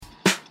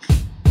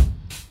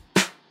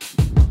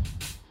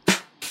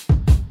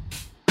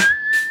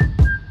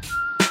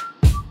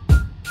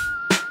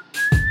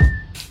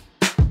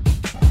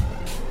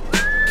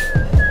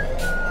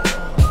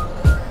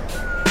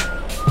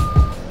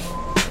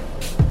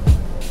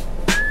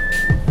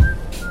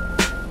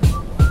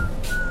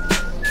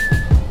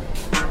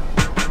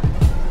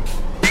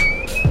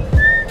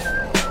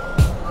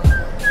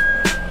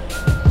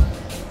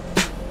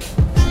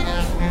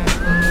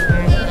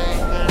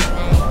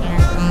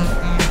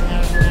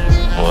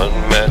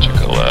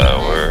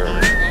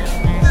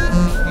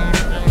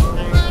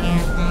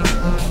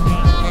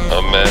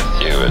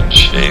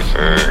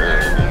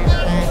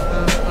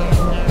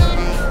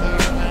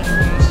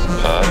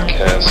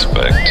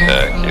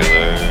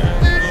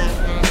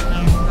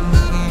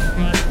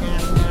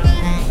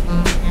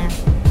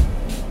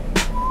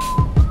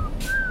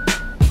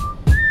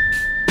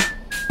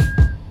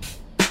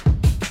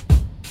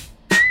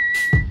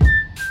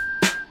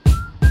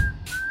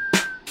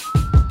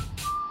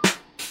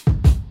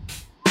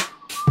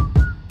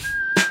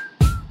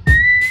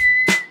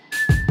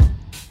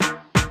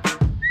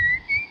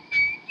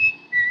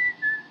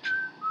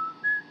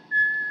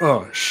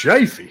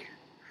Chafee.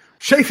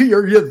 Chafee,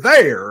 are you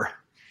there?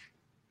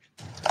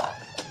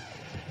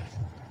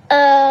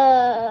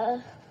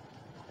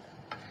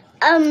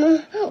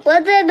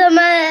 What did the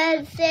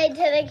mud say to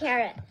the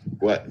carrot?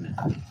 What?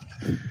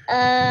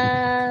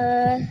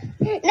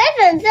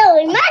 Nothing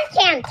silly. Mud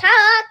can't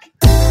talk.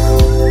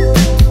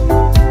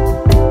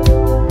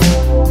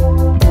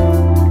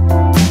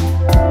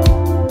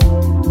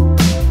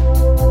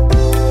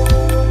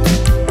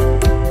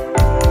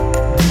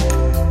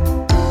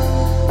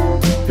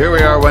 Here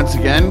we are once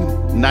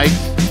again. Night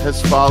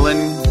has fallen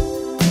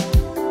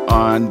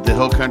on the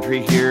hill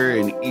country here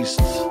in East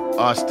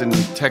Austin,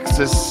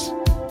 Texas.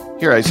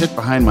 Here I sit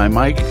behind my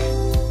mic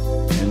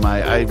in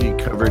my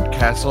ivy-covered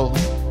castle,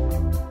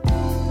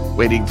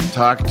 waiting to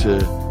talk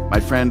to my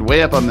friend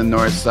way up on the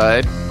north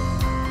side.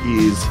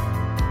 He's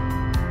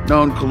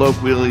known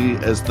colloquially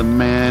as the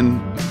man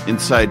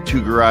inside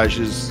two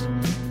garages.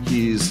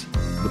 He's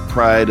the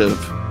pride of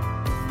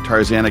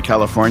Tarzana,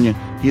 California.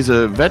 He's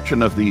a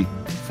veteran of the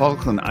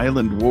Falkland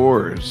Island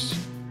Wars.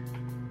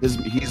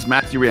 He's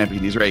Matthew Rampy.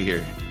 He's right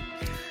here.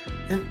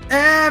 And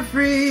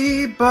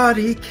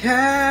everybody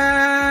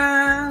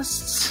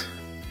casts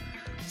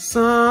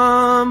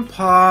some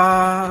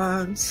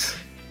parts.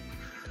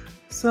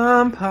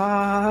 Man,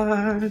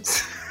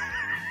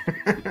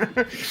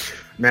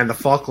 the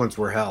Falklands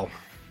were hell.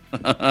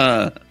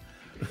 Can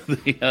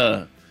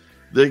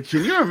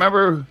you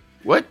remember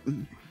what?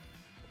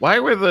 Why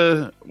were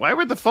the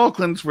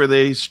Falklands? Were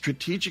they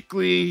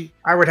strategically?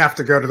 I would have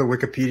to go to the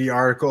Wikipedia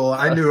article.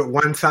 I knew it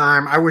one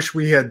time. I wish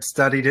we had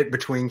studied it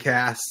between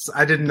casts.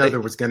 I didn't know there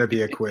was going to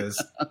be a quiz.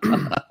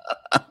 The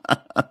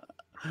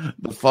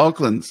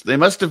Falklands. They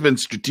must have been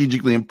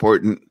strategically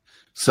important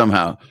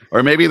somehow,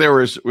 or maybe there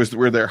were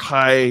there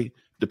high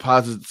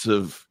deposits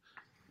of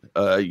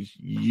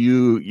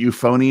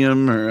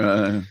euphonium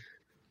or.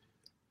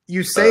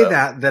 You say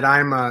that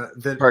I'm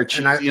that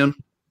Parchesium.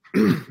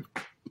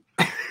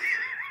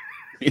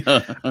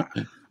 Yeah,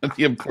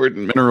 the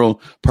important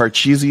mineral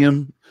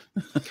Parchesium.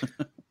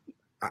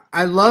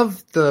 I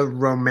love the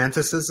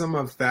romanticism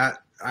of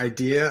that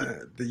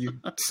idea that you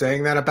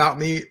saying that about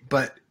me,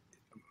 but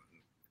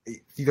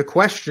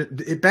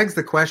it begs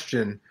the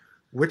question: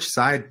 which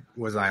side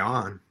was I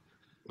on?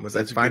 Was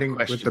I fighting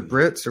with the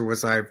Brits or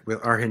was I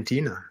with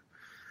Argentina?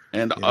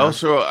 And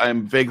also,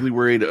 I'm vaguely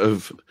worried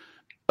of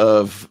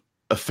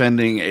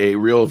offending a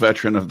real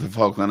veteran of the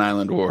Falkland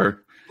Island War.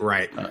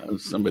 Right.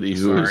 Somebody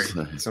who is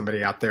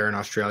somebody out there in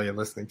Australia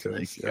listening to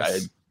this. Yes. I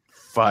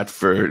fought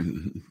for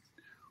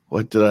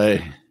what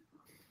did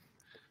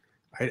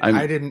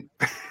I didn't.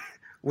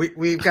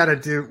 We got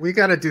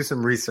to do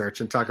some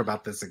research and talk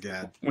about this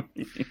again.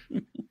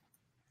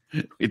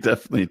 We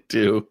definitely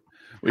do.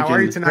 How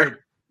are you tonight?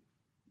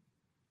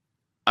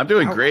 I'm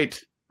doing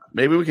great.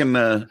 Maybe we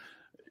can.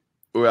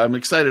 I'm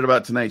excited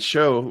about tonight's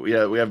show.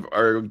 Yeah, we have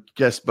our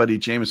guest buddy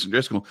Jameson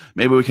Driscoll.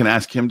 Maybe we can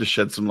ask him to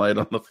shed some light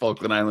on the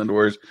Falkland Island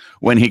Wars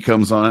when he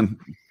comes on.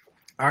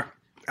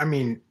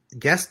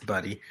 Guest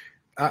buddy.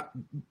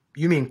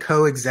 You mean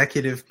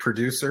co-executive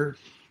producer?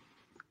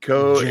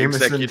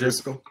 Co-executive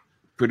Driscoll?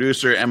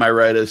 Producer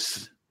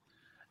emeritus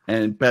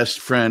and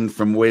best friend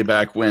from way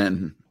back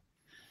when,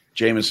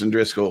 Jameson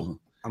Driscoll.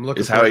 I'm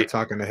looking forward to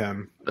talking to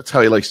him. That's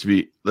how he likes to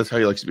be. That's how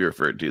he likes to be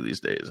referred to these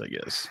days, I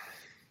guess.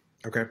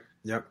 Okay.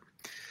 Yep.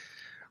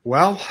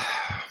 Well,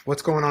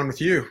 what's going on with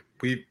you?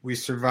 We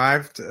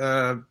survived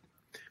the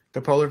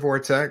polar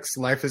vortex.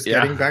 Life is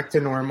getting back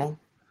to normal.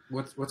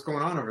 What's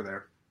going on over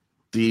there?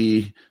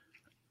 The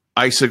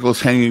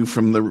icicles hanging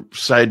from the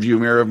side view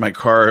mirror of my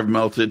car have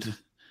melted,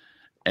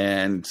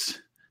 and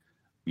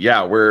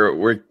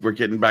we're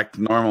getting back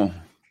to normal.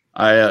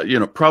 I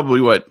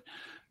probably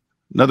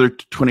another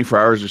 24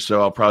 hours or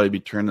so. I'll probably be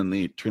turning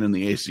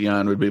the AC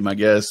on. Would be my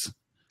guess.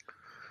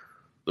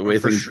 The way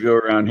things go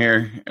around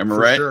here. Am I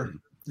right? Sure.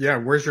 Yeah,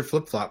 where's your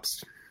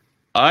flip-flops?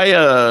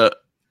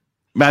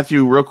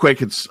 Matthew, real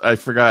quick, I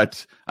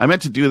forgot. I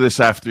meant to do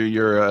this after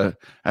your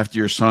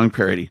song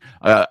parody.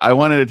 I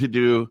wanted to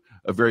do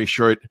a very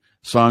short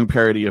song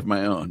parody of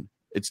my own.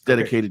 It's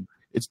dedicated. Okay.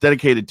 It's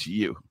dedicated to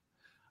you.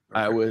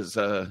 Okay.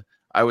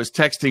 I was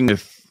texting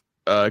with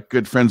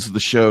good friends of the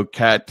show,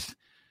 Kat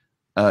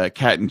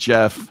and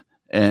Jeff,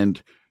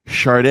 and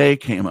Sade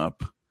came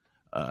up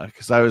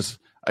because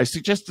I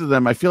suggested to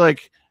them. I feel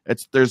like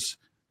there's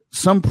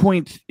some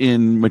point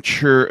in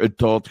mature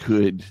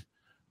adulthood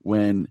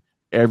when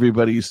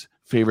everybody's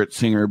favorite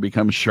singer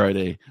becomes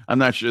Sade. I'm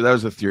not sure. That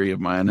was a theory of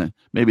mine.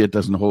 Maybe it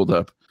doesn't hold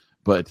up,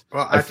 but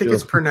I think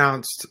it's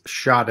pronounced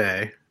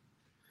Sade.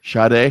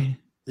 Sade?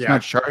 Yeah. It's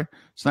not Sade?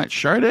 It's not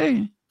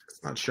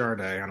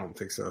Sade. I don't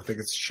think so. I think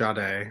it's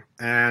Sade.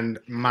 And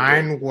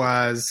mine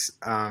was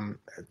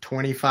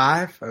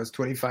 25. I was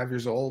 25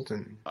 years old,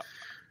 and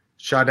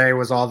Sade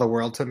was all the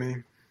world to me.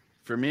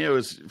 For me, it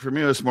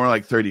was more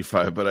like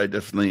 35, but I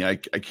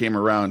came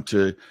around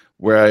to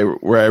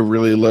where I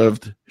really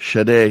loved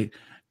Sade,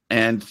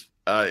 and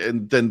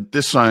then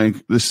this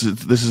song, this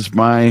is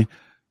my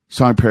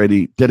song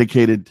parody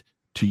dedicated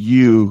to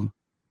you,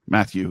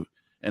 Matthew,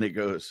 and it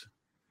goes,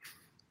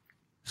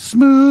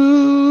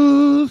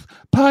 Smooth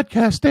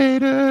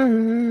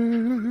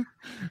podcastator.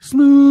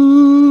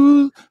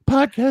 Smooth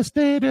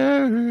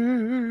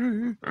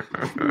podcastator.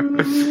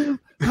 Smooth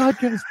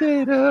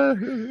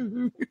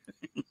podcastator.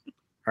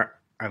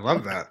 I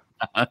love that.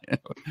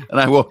 And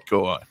I won't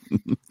go on.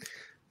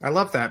 I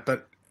love that,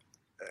 but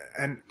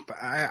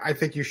I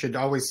think you should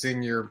always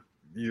sing your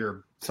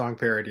song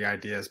parody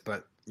ideas,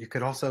 but you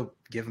could also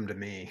give them to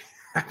me.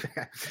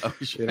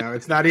 You know,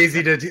 it's not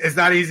easy to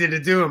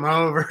do them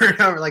over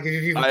and over. Like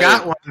if you've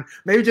got one,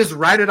 maybe just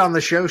write it on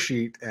the show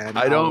sheet. And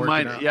I don't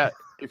mind. Yeah,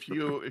 if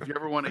you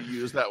ever want to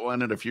use that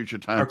one at a future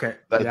time, okay,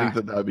 I think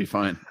that would be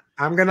fine.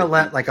 I'm gonna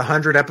let like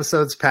 100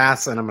 episodes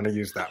pass, and I'm gonna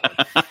use that one.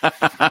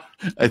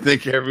 I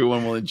think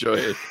everyone will enjoy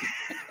it.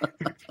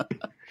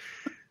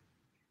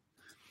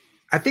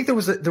 I think there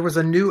was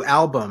a new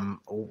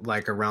album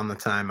like around the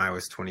time I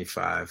was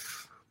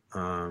 25.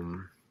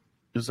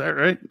 Is that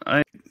right?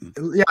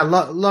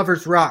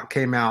 Lovers Rock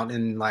came out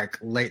in like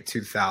late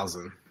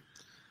 2000,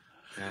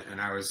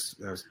 and I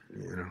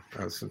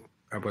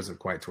wasn't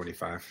quite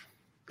 25.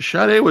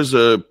 Sade was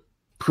a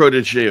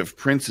protege of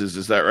Prince's.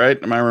 Is that right?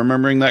 Am I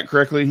remembering that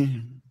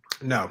correctly?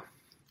 No.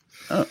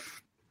 Oh.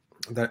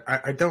 That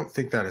I don't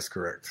think that is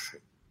correct.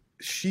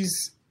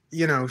 She's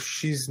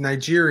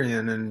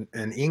Nigerian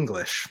and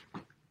English.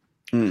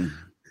 Mm.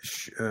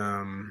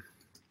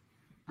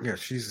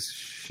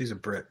 She's a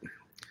Brit.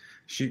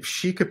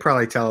 She could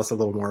probably tell us a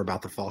little more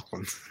about the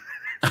Falklands.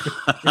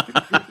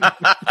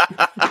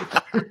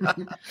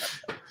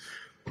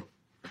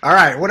 All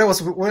right, what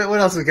else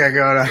we got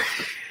going on?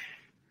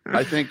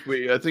 I think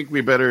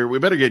we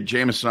better get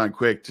Jameson on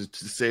quick to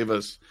save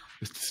us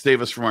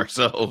from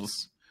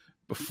ourselves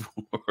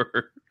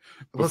before.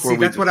 Well, see,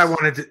 that's what I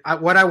wanted to.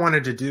 What I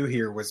wanted to do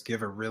here was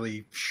give a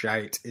really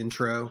shite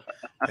intro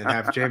and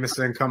have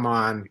Jameson come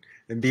on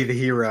and be the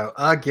hero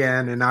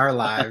again in our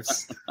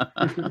lives.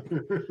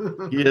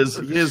 He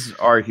is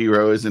our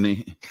hero, isn't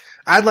he?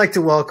 I'd like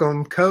to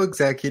welcome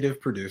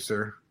co-executive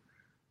producer,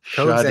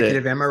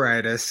 co-executive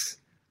emeritus,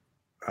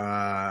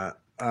 Sade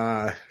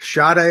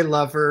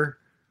lover.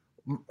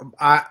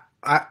 I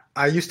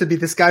used to be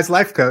this guy's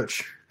life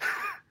coach,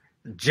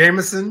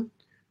 Jameson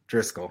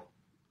Driscoll.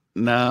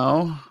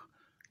 Now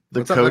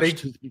the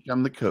coach has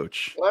become the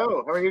coach.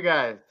 Hello, how are you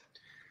guys?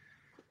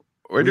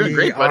 We're doing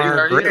great, buddy. How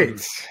are you?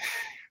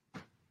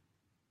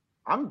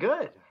 I'm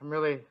good. I'm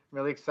really,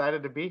 really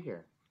excited to be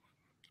here.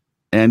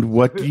 And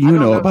what do you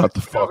know about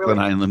the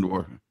Falkland Island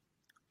War?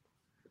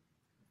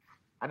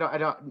 I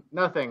don't,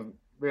 nothing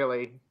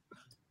really.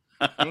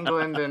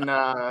 England and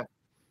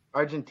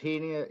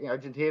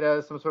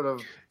Argentina, some sort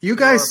of you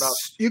guys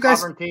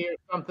sovereignty or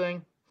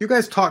something. You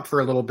guys talked for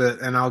a little bit,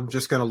 and I'm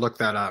just going to look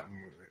that up.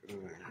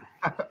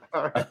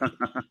 All right.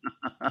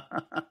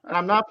 And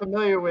I'm not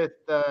familiar with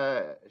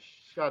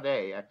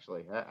Sade,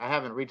 actually. I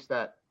haven't reached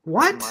that.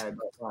 What?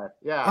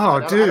 Yeah.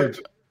 Oh,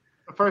 dude.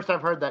 The first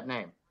I've heard that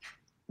name.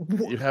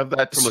 You have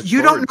that to look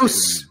You don't know. to.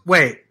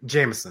 Wait,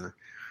 Jameson.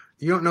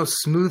 You don't know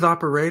Smooth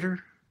Operator?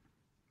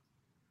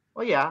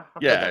 Well, yeah.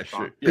 Yeah,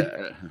 sure.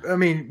 Yeah. I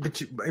mean,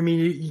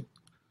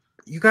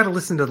 you got to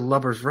listen to the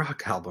Lovers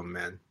Rock album,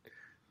 man.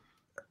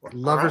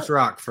 Lovers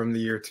Rock from the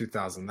year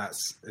 2000.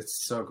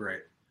 It's so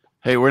great.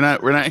 Hey, we're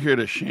not here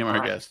to shame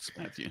our guests,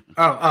 Matthew.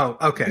 Oh,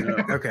 okay,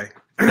 okay.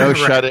 No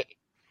right.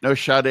 No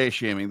Sade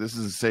shaming. This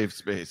is a safe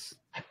space.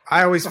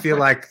 I always feel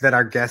like that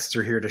our guests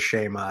are here to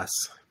shame us.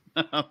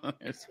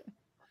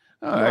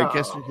 I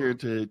guess you're here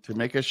to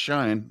make us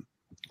shine.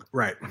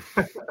 Right.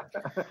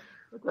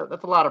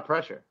 That's a lot of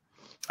pressure.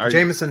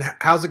 Jameson,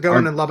 how's it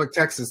going in Lubbock,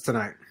 Texas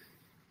tonight?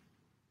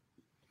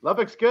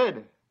 Lubbock's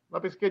good.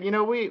 You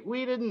know,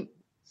 we didn't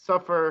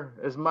suffer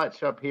as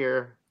much up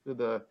here through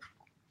the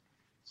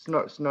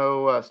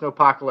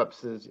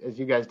snowpocalypse as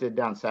you guys did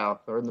down south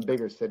or in the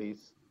bigger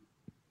cities.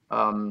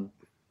 So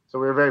we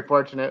were very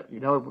fortunate. You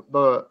know,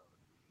 the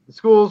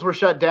schools were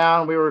shut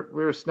down. We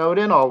were snowed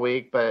in all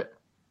week, but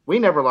we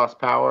never lost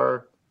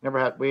power.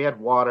 We had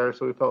water,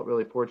 so we felt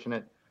really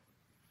fortunate.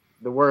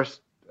 The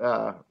worst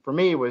for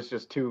me was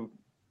just two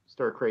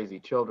stir-crazy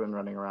children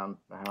running around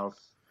the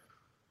house,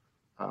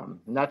 and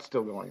that's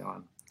still going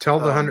on. Tell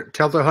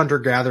the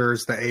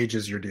hunter-gatherers the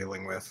ages you're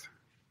dealing with.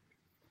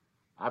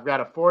 I've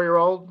got a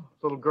 4-year-old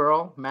little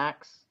girl,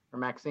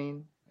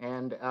 Maxine,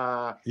 and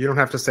you don't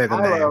have to say the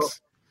Milo.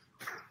 names.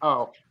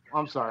 Oh,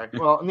 I'm sorry.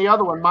 Well, and the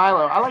other one,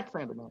 Milo. I like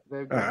saying the name.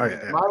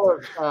 Yeah.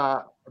 Milo's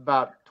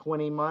about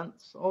 20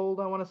 months old,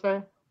 I want to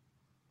say.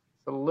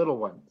 The little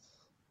ones.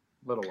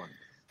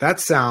 That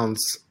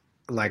sounds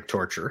like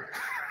torture.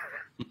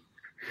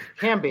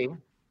 Can be.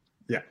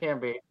 Yeah. Can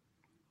be.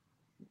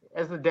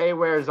 As the day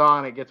wears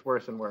on, it gets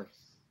worse and worse.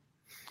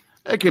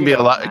 It can be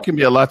a lot. It can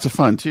be lots of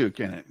fun too,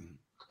 can it?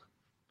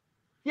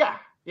 Yeah.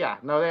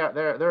 No,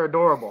 they're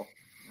adorable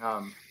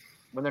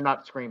when they're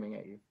not screaming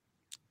at you.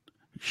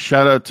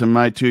 Shout out to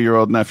my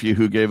 2-year-old nephew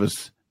who gave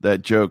us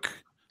that joke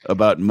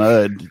about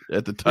mud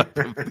at the top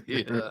of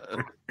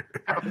the.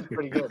 That was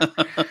pretty good.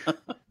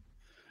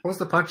 What's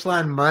the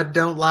punchline? Mud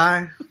don't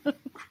lie.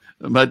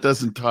 Mud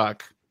doesn't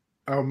talk.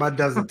 Oh, mud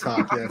doesn't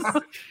talk. Yes.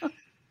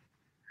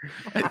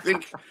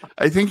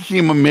 I think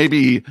he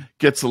maybe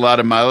gets a lot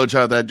of mileage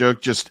out of that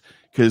joke just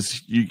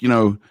because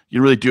you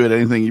really do it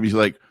anything. You'd be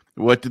like,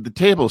 what did the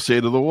table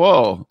say to the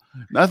wall?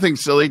 Nothing,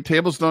 silly.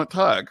 Tables don't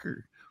talk.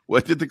 Or,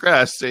 what did the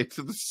grass say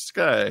to the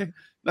sky?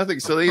 Nothing,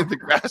 silly. The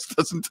grass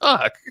doesn't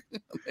talk.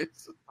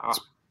 It's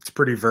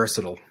pretty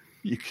versatile.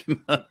 You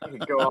can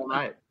go all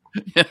night.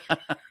 Yeah,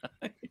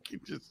 you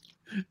can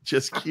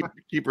just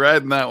keep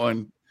riding that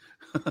one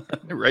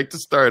right to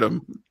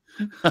stardom.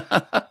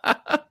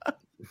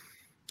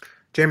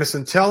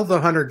 Jameson, tell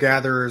the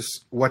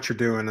hunter-gatherers what you're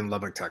doing in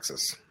Lubbock,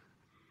 Texas.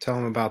 Tell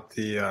them about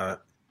the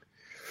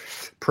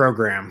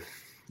program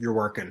you're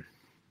working.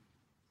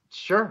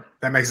 Sure.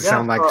 That makes it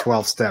sound like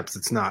 12 steps.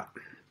 It's not.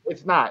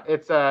 It's not.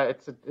 It's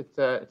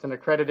an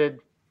accredited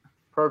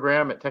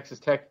program at Texas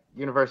Tech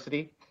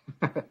University.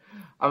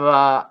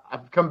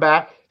 I've come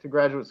back to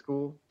graduate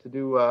school to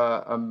do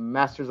a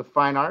Master's of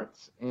Fine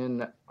Arts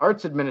in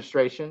Arts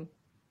Administration,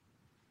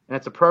 and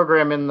it's a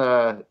program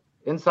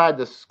inside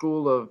the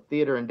School of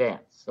Theater and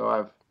Dance.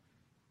 So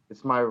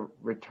it's my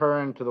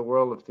return to the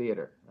world of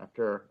theater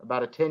after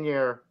about a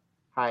 10-year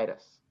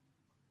hiatus.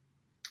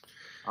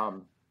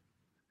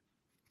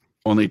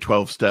 Only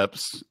 12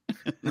 steps.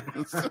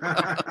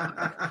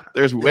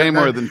 There's way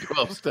more than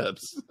 12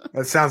 steps.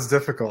 That sounds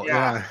difficult.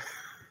 Yeah.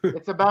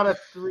 It's about a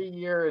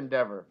 3-year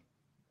endeavor,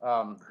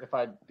 if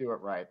I do it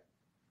right.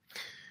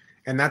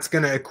 And that's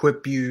going to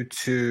equip you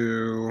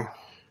to...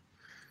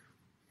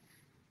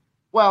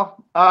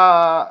 Well,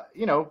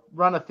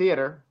 run a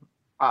theater.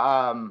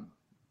 I'm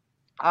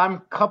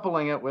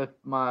coupling it with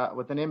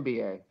an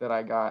MBA that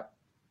I got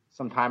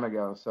some time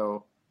ago.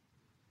 So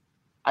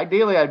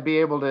ideally, I'd be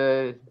able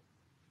to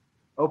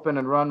open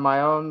and run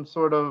my own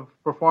sort of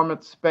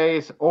performance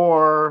space,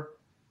 or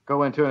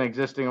go into an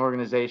existing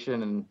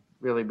organization and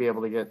really be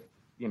able to get,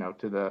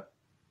 to the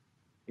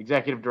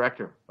executive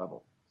director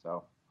level.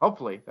 So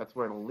hopefully that's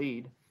where it'll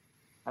lead.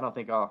 I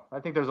think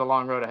there's a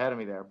long road ahead of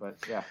me there, but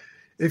yeah.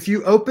 If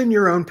you open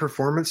your own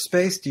performance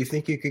space, do you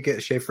think you could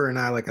get Schaefer and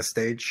I like a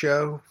stage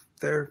show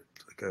there,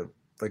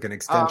 like an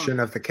extension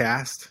of the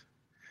cast?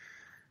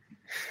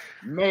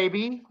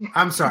 Maybe.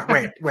 I'm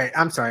sorry. Wait.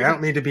 I'm sorry. I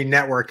don't mean to be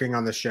networking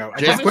on the show.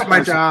 I just quit my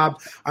job.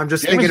 I'm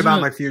just thinking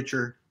about my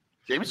future.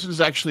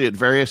 Jameson's actually at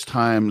various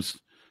times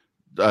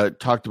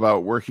talked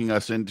about working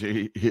us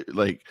into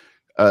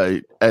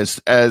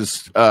as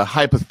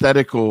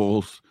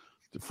hypotheticals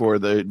for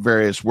the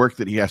various work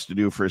that he has to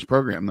do for his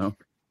program, though.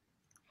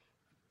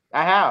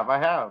 I have.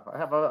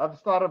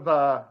 I've thought of.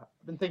 I've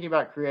been thinking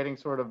about creating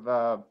sort of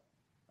a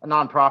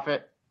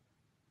nonprofit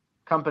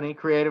company,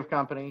 creative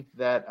company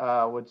that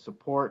would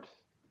support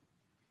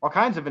all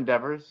kinds of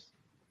endeavors,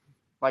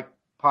 like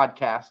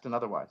podcast and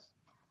otherwise.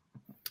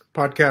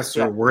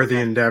 Podcasts are worthy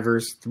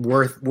endeavors,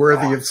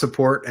 worthy of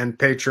support and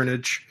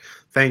patronage.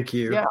 Thank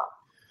you.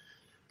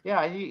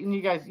 Yeah. And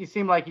you guys, you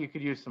seem like you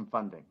could use some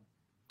funding.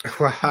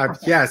 Well,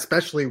 yeah,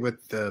 especially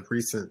with the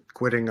recent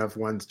quitting of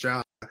one's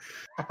job.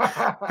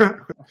 I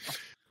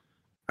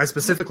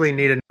specifically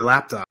need a new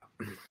laptop.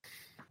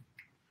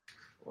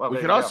 Well,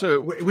 we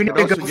need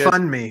to go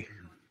fund me.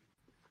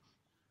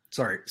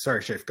 Sorry,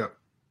 Shafe, go.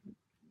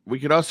 We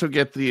could also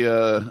get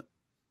the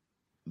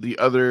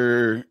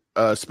other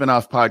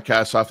spin-off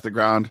podcasts off the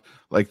ground,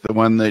 like the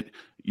one that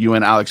you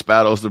and Alex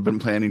Battles have been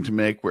planning to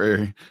make,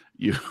 where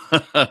you,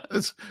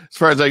 as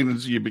far as I can,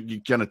 you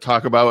kind of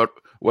talk about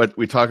what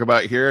we talk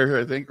about here,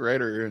 I think,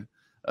 right? Or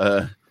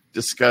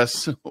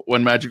discuss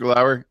One Magical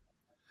Hour.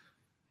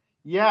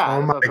 Yeah.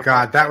 Oh my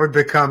God, that would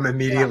become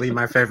immediately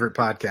my favorite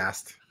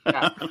podcast.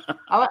 Yeah.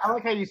 I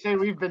like how you say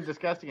we've been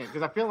discussing it,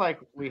 because I feel like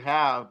we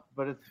have,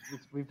 but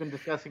we've been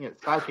discussing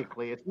it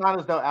psychically. It's not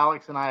as though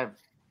Alex and I have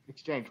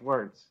exchanged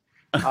words,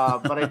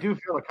 but I do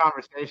feel a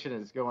conversation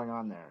is going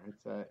on there.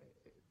 It's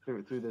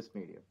through this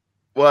medium.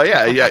 Well,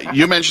 yeah.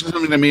 You mentioned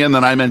something to me, and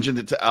then I mentioned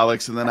it to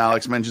Alex, and then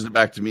Alex mentions it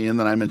back to me, and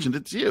then I mentioned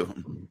it to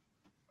you.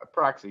 A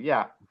proxy,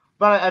 yeah.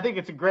 But I think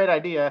it's a great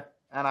idea,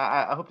 and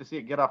I hope to see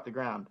it get off the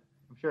ground.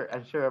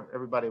 I'm sure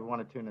everybody would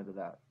want to tune into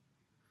that.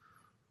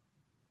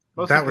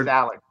 Mostly because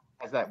Alex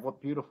has that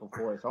beautiful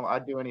voice.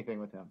 I'd do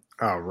anything with him.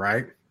 Oh,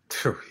 right.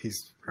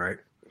 He's right.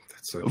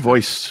 That's so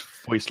voice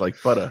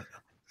like butter.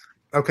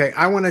 Okay,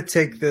 I want to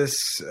take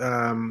this.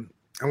 I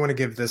want to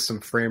give this some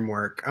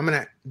framework.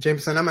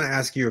 Jameson, I'm going to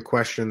ask you a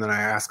question that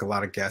I ask a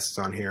lot of guests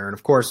on here. And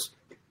of course,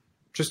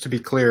 just to be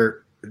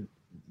clear,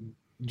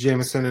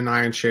 Jameson and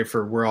I and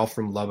Schaefer, we're all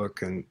from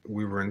Lubbock, and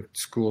we were in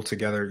school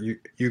together.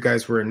 You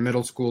guys were in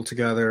middle school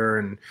together,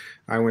 and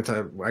I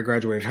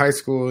graduated high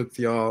school with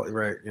y'all,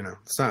 right?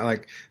 It's not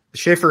like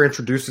Schaefer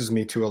introduces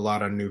me to a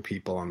lot of new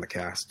people on the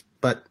cast,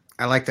 but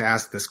I like to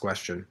ask this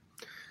question.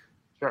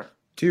 Sure.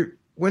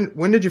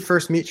 When did you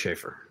first meet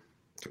Schaefer?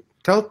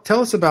 Tell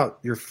us about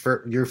your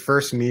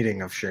first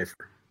meeting of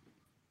Schaefer.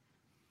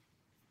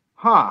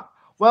 Huh.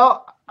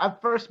 Well, I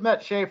first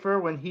met Schaefer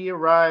when he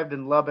arrived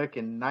in Lubbock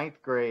in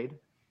 9th grade.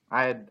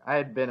 I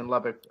had been in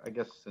Lubbock, I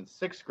guess, since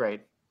 6th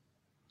grade.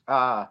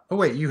 Oh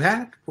wait, you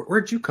had?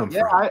 Where'd you come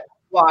from?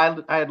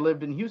 I had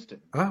lived in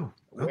Houston. Oh,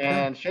 okay.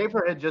 And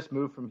Schaefer had just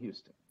moved from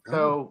Houston.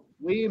 So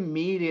we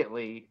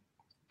immediately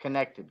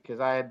connected because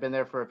I had been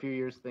there for a few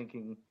years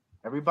thinking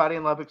everybody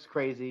in Lubbock's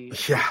crazy.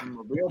 Yeah. From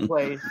a real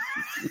place.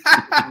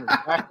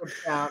 Backward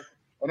town.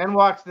 And then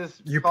walks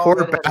this. You tall poor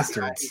redheaded guy.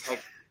 bastards. He's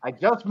like, I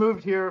just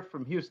moved here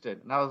from Houston.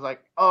 And I was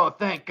like, oh,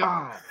 thank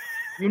God.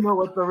 You know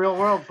what the real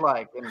world's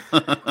like.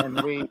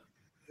 And we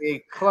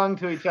clung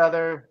to each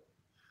other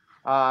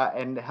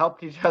and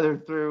helped each other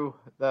through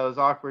those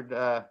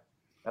that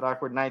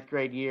awkward ninth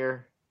grade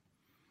year.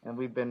 And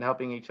we've been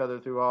helping each other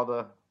through all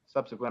the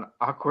subsequent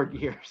awkward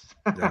years.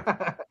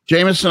 Yeah.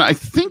 Jameson, I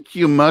think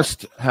you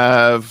must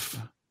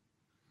have.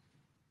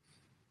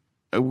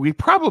 We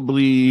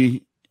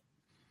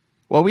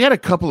had a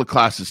couple of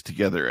classes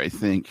together, I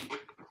think.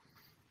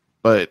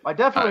 But I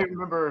definitely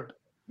remember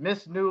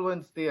Miss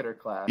Newland's theater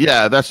class.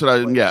 Yeah, that's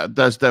what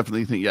that's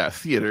definitely think. Yeah,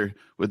 theater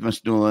with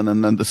Miss Newland,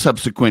 and then the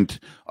subsequent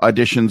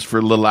auditions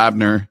for Lil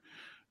Abner.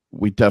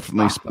 We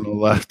definitely spent a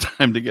lot of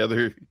time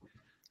together.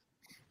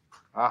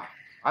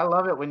 I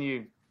love it when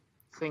you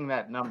sing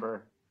that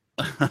number.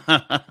 Has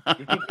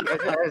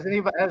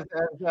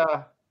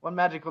One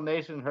Magical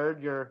Nation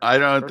heard your? I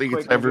don't think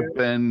it's ever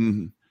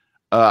been.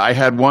 I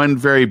had one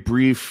very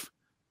brief.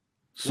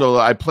 So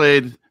I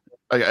played.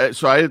 I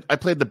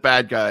played the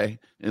bad guy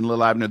in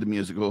Lil Abner the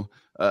musical.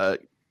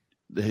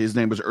 His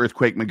name was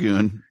Earthquake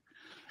Magoon,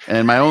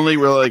 and my only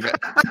real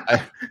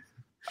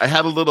I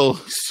had a little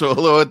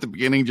solo at the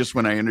beginning just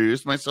when I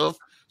introduced myself.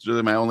 It's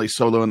really my only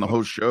solo in the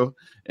whole show,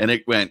 and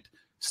it went,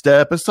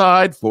 "Step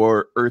aside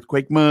for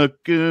Earthquake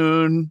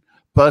Magoon,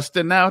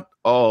 busting out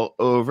all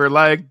over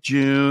like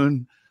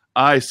June.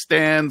 I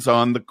stands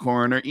on the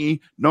corner,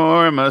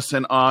 enormous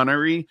and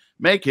honorary,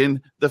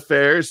 making the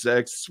fair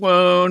sex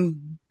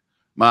swoon.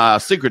 My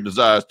secret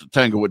desire is to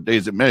tangle with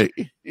Daisy May."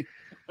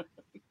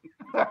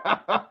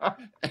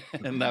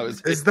 And that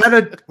was.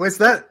 Was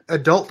that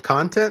adult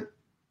content?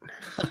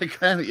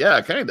 Kind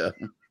of.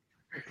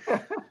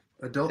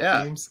 Adult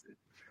themes.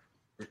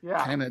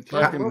 Yeah, kind of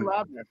Lil talking.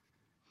 Abner.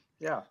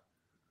 Yeah.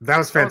 That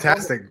was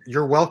fantastic.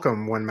 You're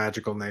welcome, One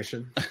Magical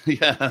Nation.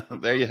 Yeah,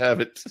 there you have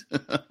it.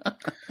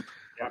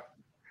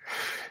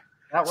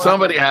 That was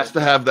Somebody has to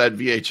have that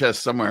VHS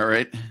somewhere,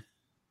 right?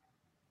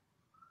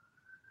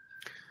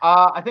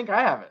 I think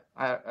I have it.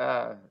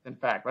 In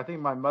fact, I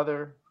think my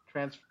mother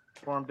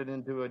transformed it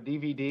into a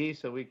DVD,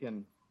 so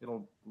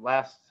it'll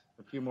last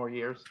a few more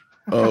years.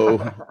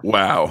 Oh,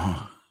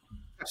 wow.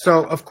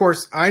 So, of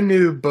course, I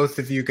knew both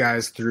of you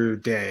guys through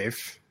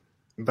Dave,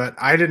 but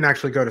I didn't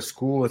actually go to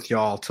school with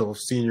y'all till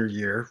senior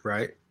year,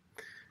 right?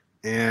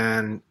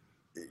 And,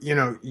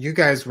 you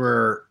guys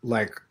were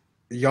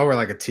y'all were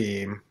like a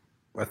team,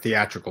 a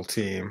theatrical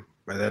team.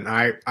 And then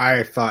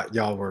I thought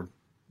y'all were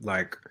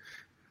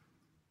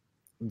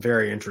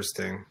very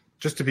interesting.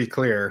 Just to be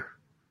clear,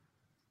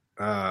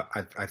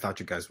 I thought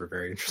you guys were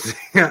very interesting.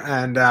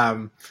 And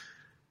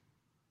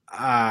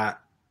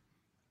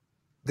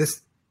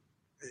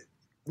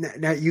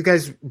now you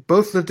guys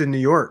both lived in New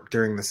York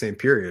during the same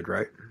period,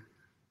 right?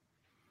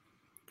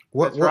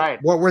 That's right.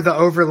 What were the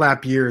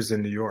overlap years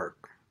in New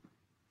York?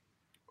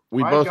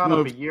 We I both got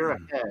moved up a year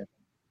ahead.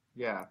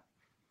 Yeah.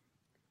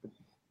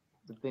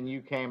 But then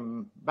you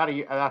came about a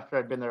year after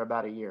I'd been there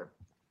about a year.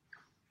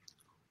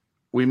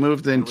 We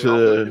moved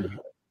into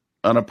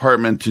an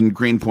apartment in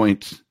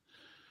Greenpoint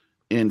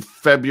in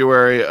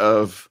February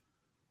of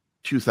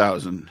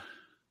 2000.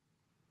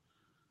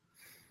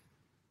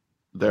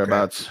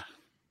 Thereabouts. Okay.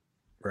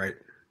 Right.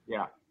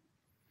 Yeah.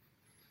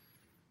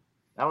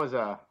 That was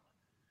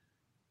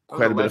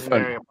Quite a bit of fun.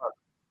 legendary apartment.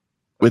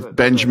 With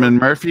Benjamin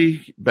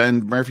Murphy.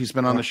 Ben Murphy's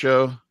been on the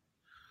show.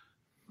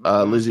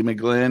 Lizzie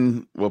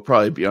McGlynn will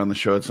probably be on the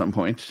show at some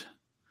point.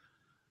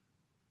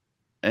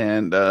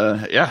 And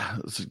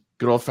it's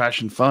good old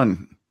fashioned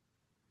fun.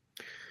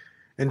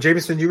 And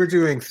Jameson, you were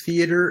doing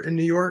theater in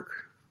New York?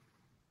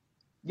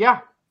 Yeah,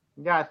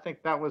 I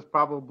think that was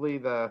probably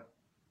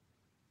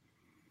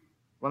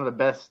one of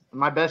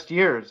my best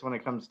years when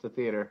it comes to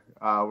theater.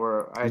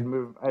 Where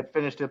I'd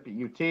finished up at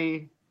UT,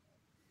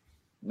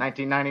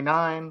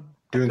 1999.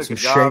 Doing some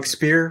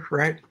Shakespeare,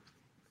 right?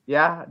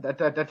 Yeah, I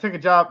took a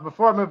job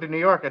before I moved to New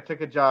York. I took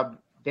a job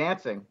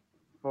dancing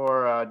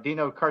for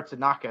Dino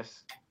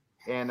Katsanakis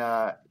in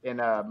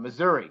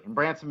Missouri, in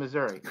Branson,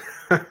 Missouri.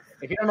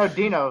 If you don't know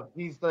Dino,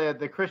 he's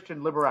the Christian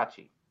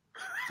Liberace.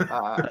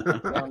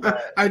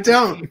 I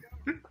don't.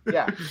 You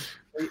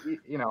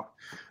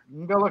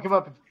can go look him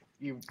up.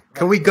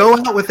 Can we go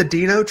out with a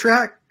Dino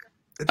track?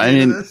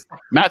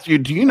 Matthew,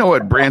 do you know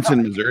what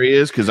Branson, Missouri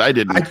is? Because I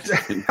didn't.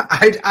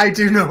 I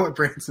do know what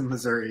Branson,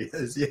 Missouri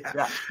is.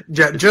 Yeah.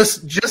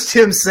 Just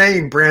him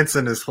saying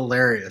Branson is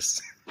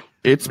hilarious.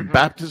 It's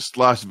Baptist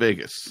Las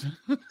Vegas.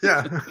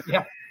 Yeah.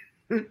 Yeah.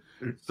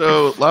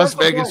 So Las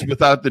Vegas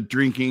without the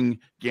drinking,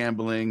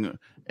 gambling,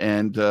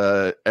 and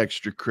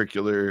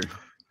extracurricular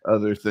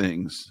other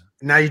things.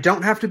 Now you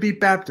don't have to be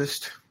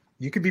Baptist.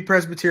 You could be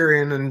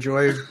Presbyterian and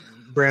enjoy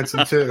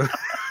Branson too.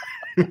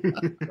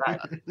 Right.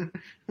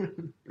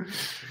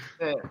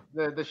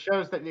 The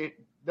shows the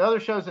other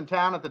shows in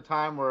town at the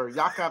time were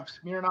Yakov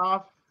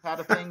Smirnoff had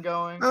a thing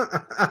going.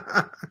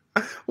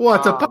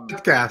 What's a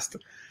podcast?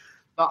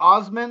 The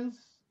Osmonds,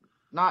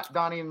 not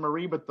Donnie and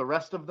Marie, but the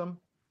rest of them.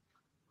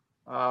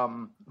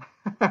 I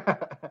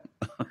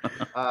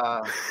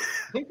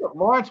think that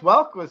Lawrence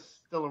Welk was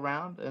still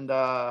around, and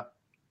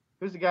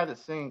who's the guy that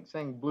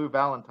sang Blue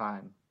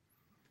Valentine?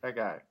 That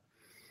guy.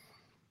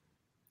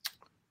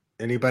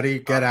 Anybody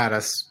get at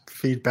us?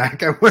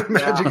 Feedback at What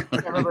Magic. I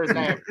can't remember his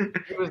name.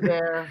 He was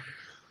there.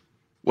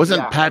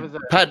 Wasn't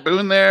Pat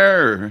Boone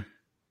there, or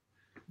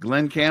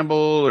Glenn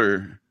Campbell,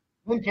 or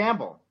Glenn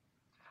Campbell?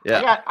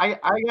 Yeah, I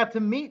got to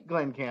meet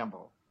Glenn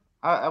Campbell.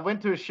 I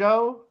went to a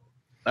show.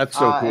 That's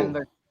so cool. And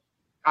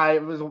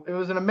it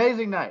was an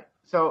amazing night.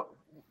 So,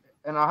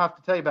 and I'll have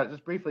to tell you about it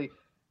just briefly.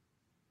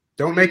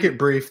 Don't make it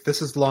brief.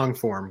 This is long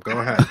form. Go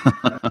ahead.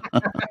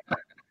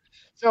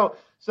 So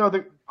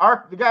the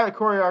guy that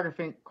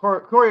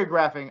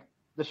choreographing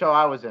the show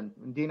I was in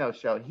Dino's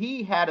show,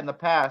 he had in the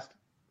past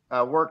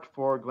worked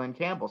for Glenn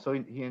Campbell. So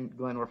he and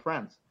Glenn were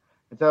friends.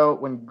 And so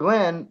when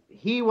Glenn,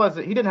 he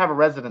didn't have a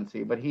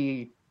residency, but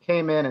he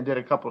came in and did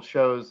a couple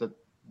shows at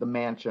the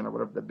Mansion or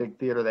whatever, the big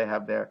theater they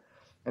have there.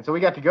 And so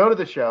we got to go to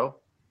the show,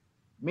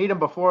 meet him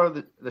before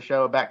the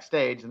show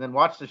backstage, and then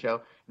watch the show.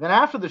 And then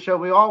after the show,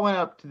 we all went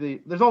up to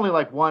there's only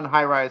like one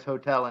high-rise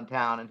hotel in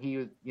town, and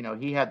he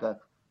had the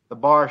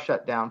bar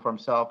shut down for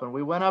himself. And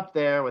we went up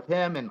there with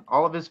him and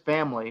all of his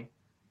family.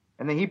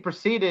 And then he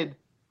proceeded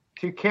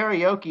to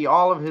karaoke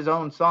all of his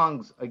own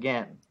songs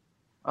again,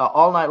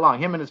 all night long.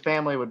 Him and his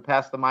family would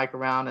pass the mic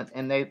around,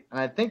 and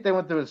I think they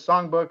went through his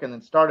songbook and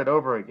then started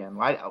over again.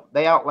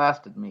 They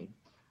outlasted me.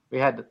 I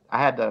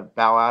had to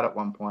bow out at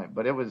one point,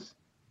 but it was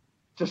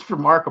just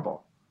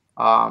remarkable.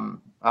 And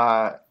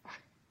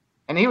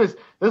this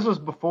was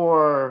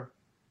before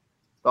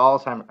the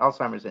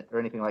Alzheimer's or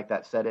anything like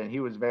that set in. He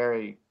was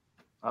very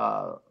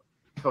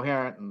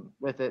coherent and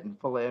with it and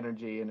full of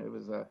energy, and it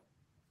was a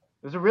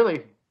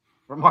really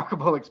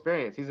remarkable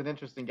experience. He's an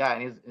interesting guy,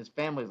 and his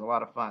family is a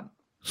lot of fun.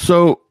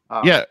 So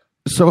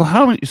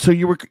so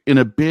you were in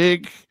a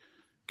big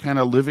kind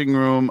of living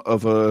room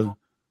of a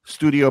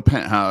studio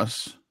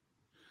penthouse,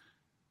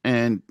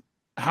 and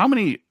how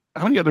many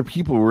other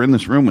people were in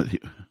this room with you?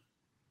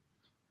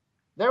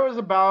 There was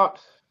about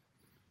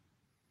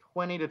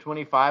 20 to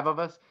 25 of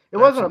us. It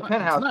wasn't a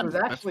penthouse. It was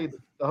actually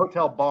the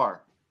hotel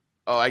bar.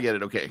 Oh, I get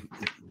it. Okay.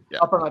 Yeah.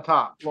 Up on the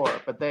top floor,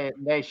 but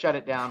they shut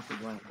it down for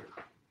Glenn.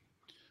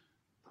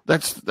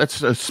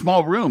 That's a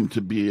small room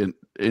to be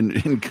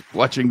in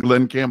watching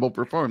Glenn Campbell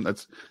perform.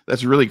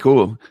 That's really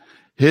cool.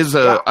 His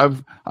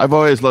I've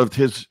always loved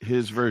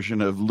his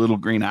version of Little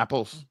Green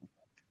Apples.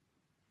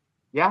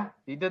 Yeah,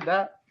 he did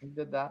that.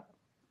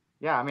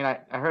 Yeah, I mean, I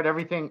heard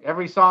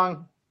every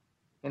song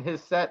in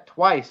his set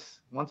twice,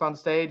 once on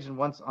stage and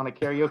once on a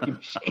karaoke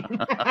machine.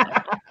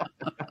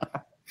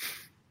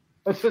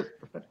 It's just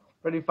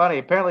pretty funny.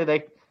 Apparently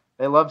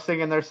they love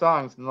singing their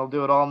songs, and they'll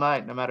do it all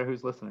night, no matter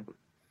who's listening.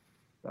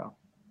 So,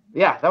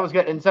 yeah, that was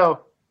good. And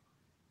so,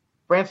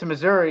 Branson,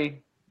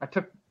 Missouri, I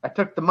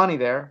took the money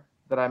there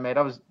that I made.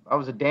 I was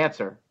a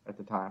dancer at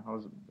the time.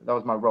 That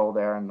was my role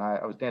there, and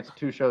I was dancing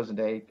 2 shows a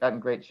day. Got in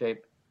great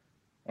shape,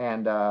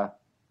 and as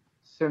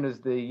soon as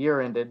the year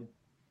ended,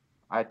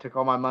 I took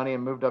all my money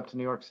and moved up to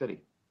New York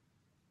City.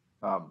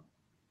 I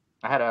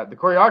had the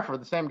choreographer,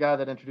 the same guy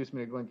that introduced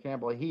me to Glenn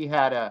Campbell. He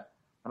had an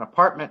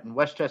apartment in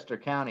Westchester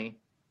County,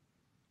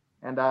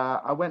 and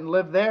I went and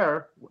lived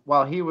there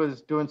while he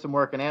was doing some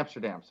work in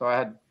Amsterdam. So I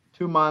had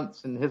 2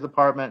 months in his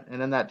apartment,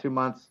 and in that 2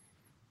 months,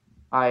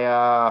 I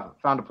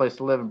found a place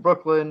to live in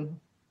Brooklyn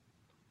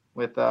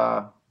with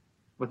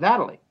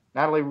Natalie.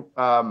 Natalie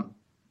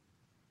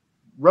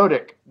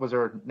Rodick was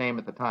her name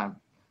at the time.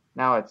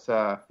 Now it's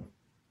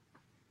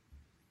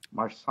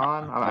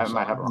Marsan. I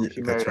might have it wrong.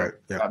 She married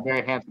a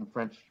very handsome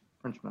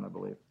Frenchman, I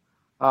believe.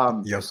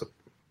 Yes.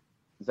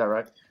 Is that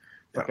right?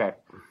 Yeah. Okay.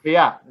 But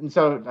yeah, and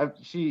so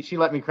she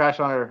let me crash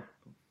on her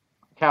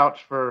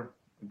couch for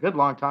a good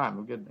long time,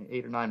 a good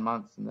 8 or 9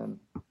 months, and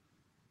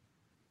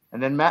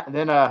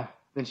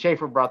then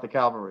Schaefer brought the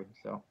cavalry.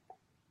 So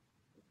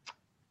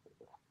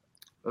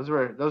those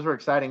were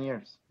exciting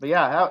years. But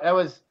yeah, that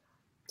was.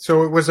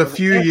 So it was a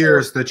few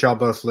years that y'all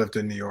both lived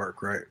in New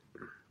York, right?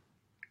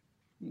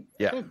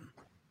 Yeah.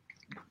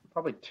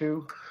 Probably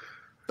 2.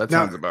 That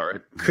sounds about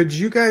right. Could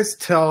you guys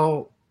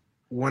tell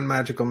One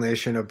Magical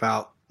Nation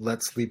about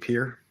Let's Sleep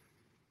Here?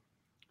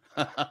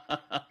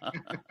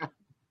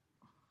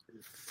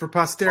 For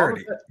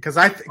posterity. Because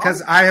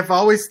I have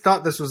always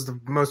thought this was the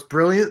most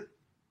brilliant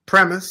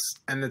premise,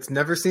 and it's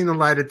never seen the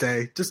light of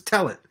day. Just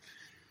tell it.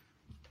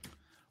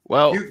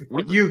 Well,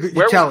 you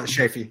tell it,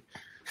 Shafee.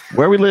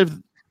 Where we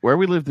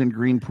lived in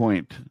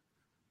Greenpoint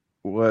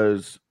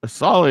was a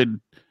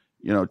solid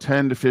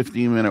 10 to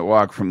 15 minute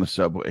walk from the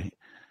subway.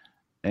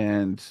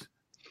 And,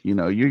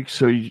 you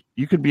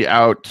could be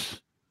out,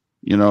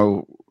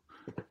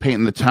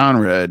 painting the town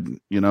red,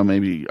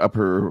 maybe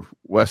Upper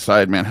West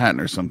Side Manhattan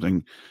or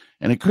something.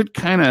 And it could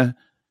kind of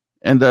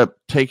end up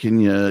taking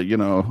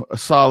you, a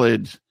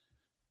solid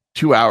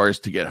 2 hours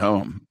to get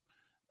home,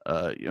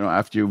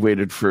 after you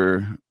waited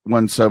for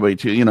one subway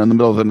to, in the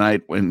middle of the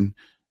night when,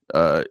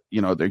 they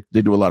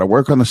do a lot of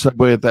work on the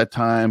subway at that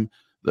time.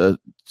 The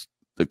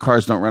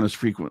cars don't run as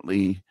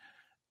frequently.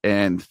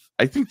 And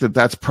I think that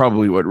that's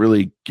probably what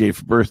really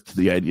gave birth to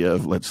the idea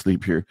of Let's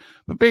Sleep Here.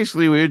 But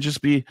basically, we would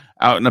just be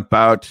out and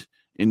about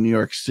in New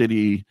York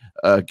City,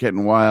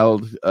 getting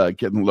wild,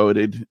 getting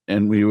loaded,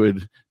 and we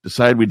would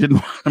decide we didn't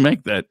want to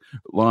make that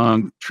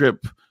long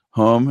trip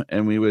home,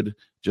 and we would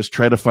just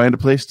try to find a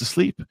place to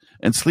sleep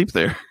and sleep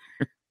there.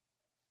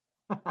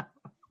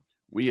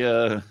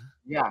 It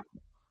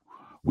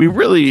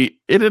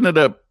ended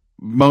up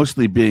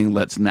mostly being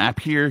let's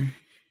nap here.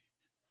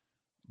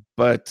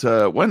 But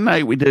one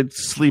night we did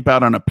sleep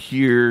out on a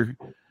pier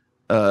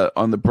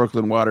on the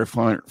Brooklyn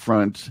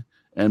waterfront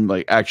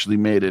and actually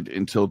made it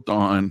until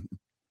dawn.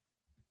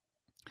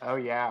 Oh,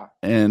 yeah.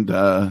 And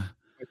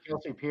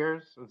Chelsea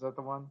Piers, was that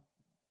the one?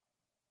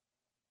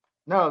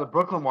 No, the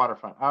Brooklyn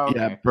waterfront. Oh, okay.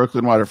 Yeah,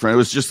 Brooklyn waterfront. It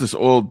was just this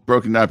old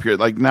broken down pier.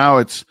 Now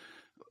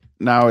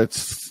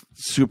it's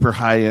super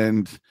high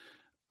end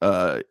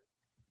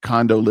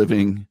condo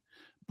living,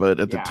 but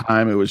at the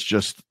time it was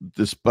just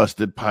this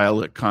busted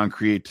pile of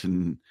concrete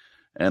and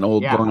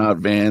old blown out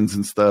vans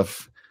and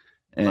stuff.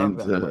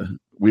 And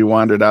we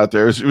wandered out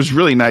there. It was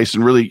really nice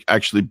and really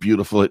actually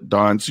beautiful at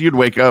dawn. So you'd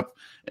wake up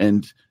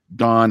and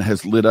dawn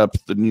has lit up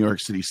the New York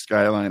City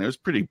skyline. It was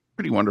pretty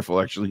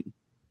wonderful, actually.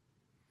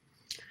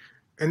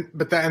 And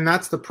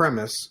that's the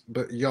premise.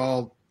 But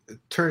y'all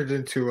turned it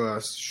into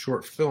a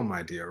short film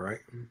idea, right?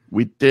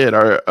 We did.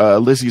 Our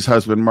Lizzie's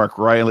husband, Mark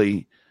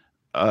Riley,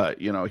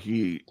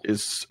 he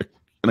is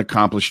an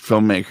accomplished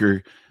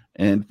filmmaker,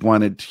 and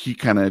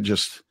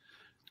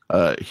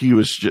he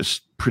was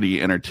just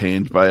pretty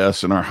entertained by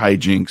us and our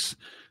hijinks.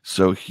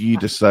 So he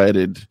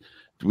decided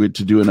to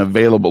do an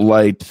available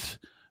light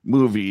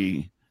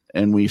movie,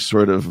 and we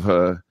sort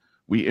of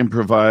we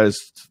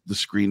improvised the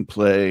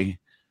screenplay,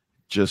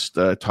 just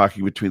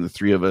talking between the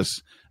three of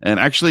us, and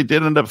actually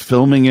did end up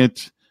filming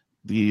it.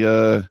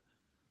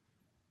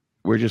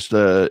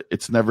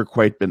 It's never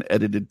quite been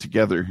edited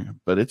together,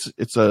 but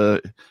it's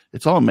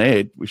all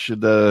made. We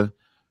should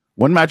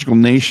One Magical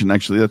Nation,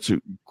 actually, that's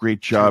a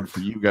great job for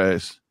you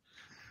guys.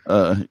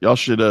 Y'all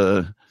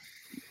should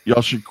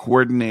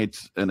coordinate,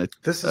 and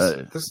this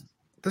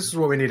is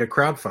what we need a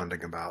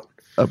crowdfunding about.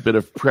 A bit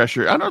of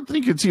pressure. I don't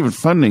think it's even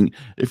funding.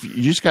 If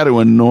you just got to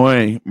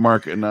annoy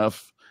Mark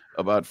enough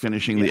about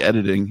finishing the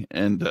editing,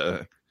 and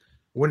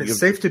when it's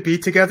safe to be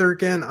together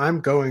again,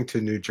 I'm going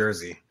to New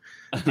Jersey.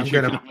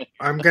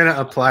 I'm gonna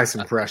apply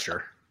some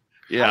pressure.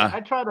 Yeah, I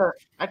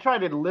try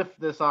to lift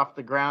this off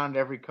the ground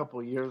every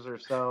couple of years or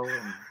so,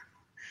 and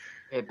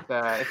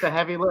it's a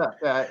heavy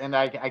lift, and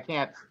I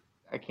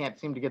can't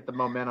seem to get the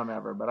momentum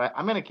ever. But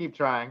I'm gonna keep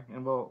trying,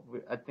 and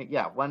I think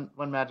one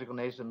Magical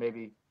Nation,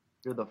 maybe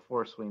you're the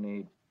force we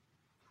need.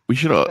 We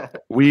should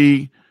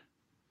we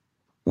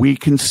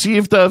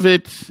conceived of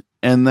it,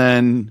 and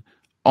then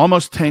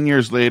almost 10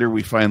 years later,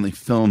 we finally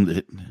filmed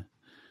it.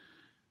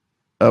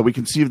 We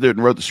conceived it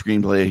and wrote the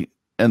screenplay,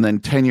 and then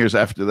 10 years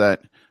after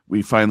that,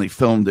 we finally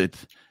filmed it.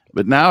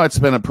 But now it's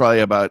been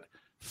probably about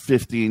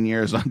 15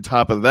 years on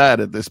top of that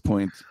at this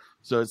point.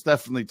 So it's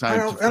definitely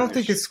time. I don't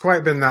think it's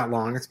quite been that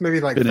long. It's maybe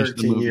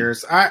 13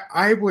 years.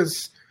 I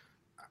was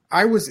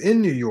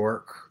in New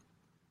York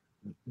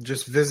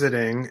just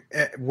visiting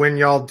when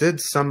y'all did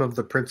some of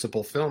the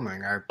principal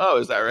filming.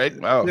 Is that right?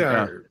 Wow.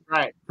 Yeah.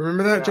 Right.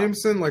 Remember that,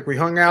 Jameson? We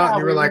hung out and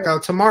you were like, "Oh,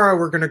 tomorrow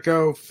we're going to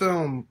go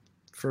film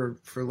for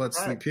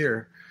Let's Sleep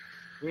Here."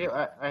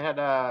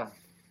 I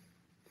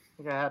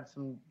think I had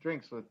some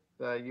drinks with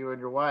you and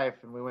your wife,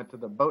 and we went to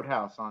the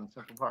Boathouse on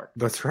Central Park.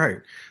 That's right.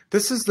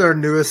 This is their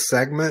newest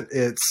segment.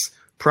 It's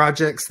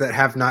projects that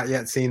have not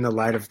yet seen the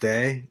light of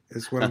day,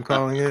 is what I'm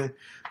calling it.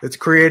 It's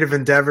creative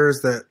endeavors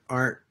that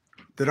aren't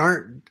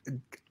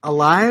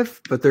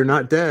alive, but they're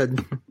not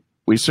dead.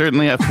 We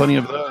certainly have plenty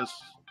of those.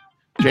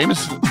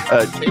 Jameson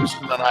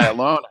and I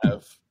alone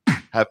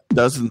have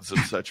dozens of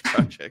such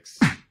projects.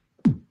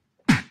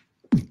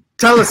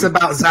 Tell us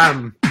about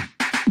them.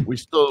 We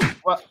still.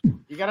 Well,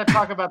 you got to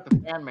talk about the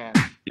Fan Man.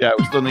 Yeah,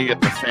 we still need to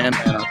get the Fan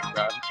Man off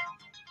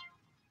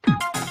the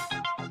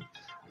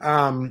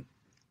ground.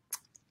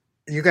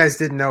 You guys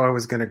didn't know I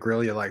was going to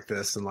grill you like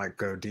this and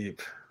go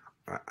deep.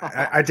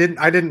 I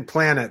didn't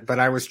plan it, but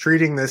I was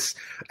treating this.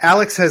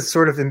 Alex has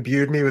sort of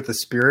imbued me with the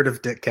spirit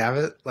of Dick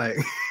Cavett,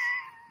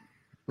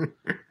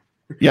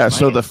 Yeah,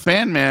 so the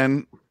Fan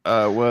Man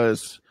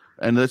was,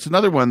 and it's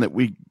another one that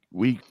we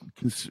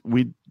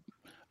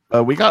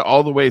got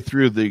all the way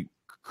through the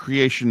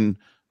creation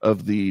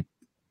of the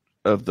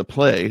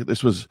play.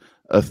 This was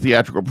a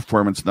theatrical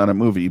performance, not a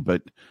movie,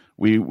 but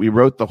we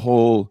wrote the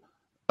whole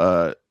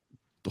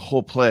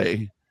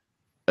play,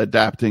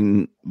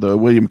 adapting the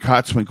William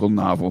Kotzwinkle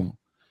novel,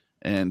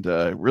 and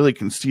really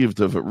conceived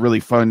of a really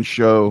fun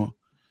show.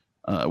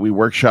 We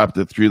workshopped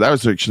it through. That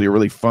was actually a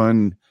really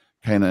fun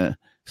kind of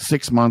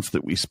 6 months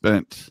that we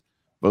spent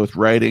both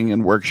writing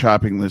and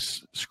workshopping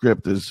this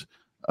script. As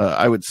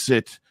I would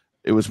sit,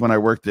 it was when I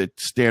worked at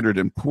Standard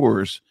 &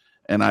 Poor's,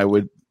 and I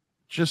would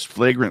just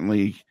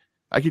flagrantly,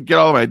 I could get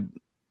all my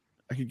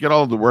could get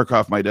all the work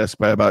off my desk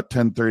by about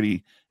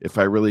 10:30 if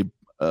I really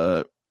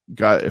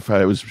if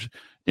I was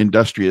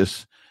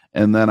industrious.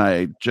 And then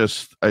I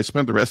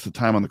spent the rest of the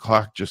time on the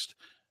clock just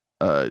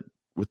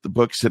with the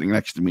book sitting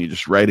next to me,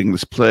 just writing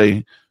this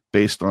play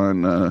based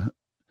on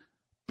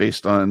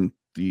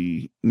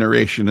the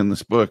narration in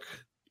this book.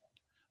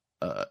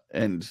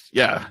 And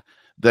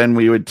then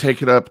we would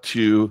take it up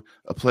to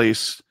a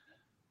place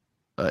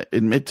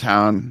in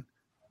Midtown,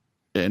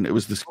 and it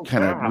was this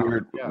kind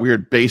of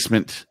weird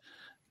basement,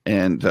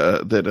 and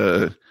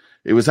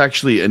it was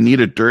actually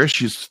Anita Durst.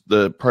 She's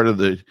the part of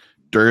the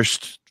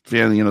Durst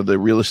family, the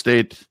real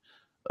estate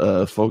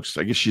folks.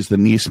 I guess she's the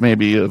niece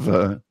maybe of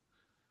the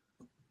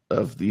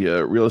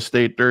real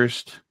estate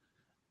Durst,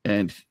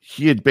 and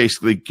he had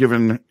basically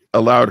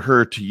allowed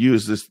her to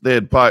use this. They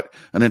had bought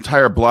an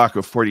entire block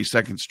of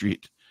 42nd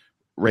Street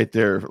right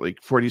there,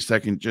 like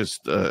 42nd,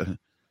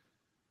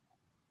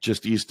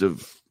 just east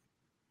of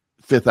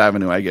Fifth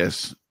Avenue, I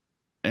guess.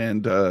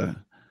 And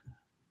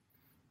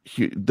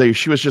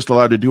she was just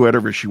allowed to do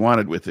whatever she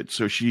wanted with it.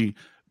 So she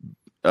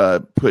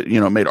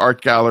made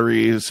art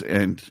galleries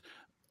and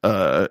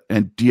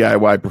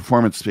DIY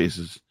performance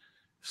spaces.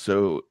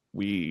 So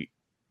we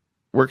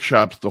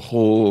workshopped the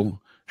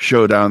whole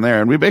show down there,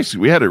 and we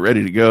had it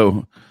ready to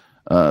go.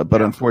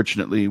 But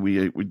unfortunately,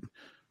 we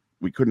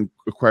couldn't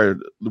acquire.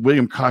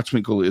 William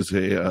Kotzwinkle is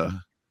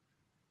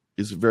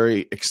a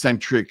very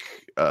eccentric.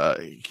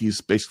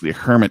 He's basically a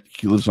hermit.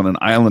 He lives on an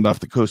island off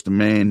the coast of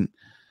Maine,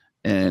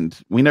 and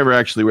we never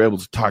actually were able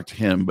to talk to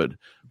him. But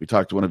we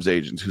talked to one of his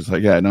agents, who's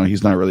like, "Yeah, no,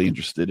 he's not really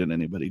interested in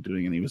anybody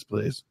doing any of his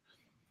plays."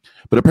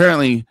 But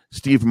apparently,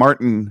 Steve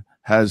Martin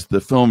has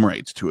the film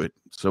rights to it.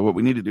 So what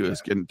we need to do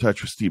is get in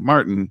touch with Steve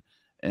Martin,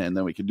 and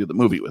then we can do the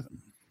movie with him.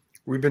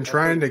 We've been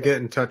trying to get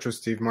in touch with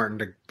Steve Martin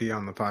to be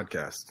on the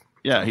podcast.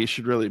 Yeah, he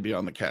should really be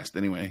on the cast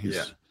anyway.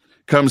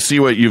 Come see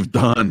what you've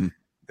done.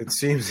 It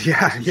seems,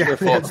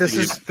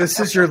 this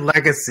is your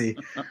legacy.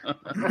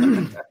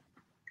 That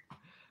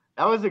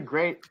was a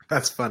great.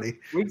 That's funny.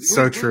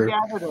 True.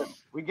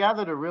 We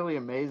gathered a really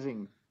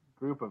amazing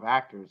group of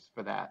actors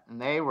for that, and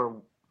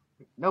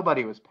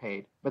nobody was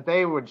paid, but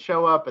they would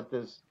show up at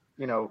this,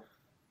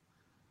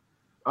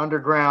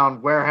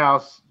 underground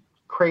warehouse,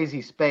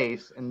 crazy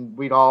space, and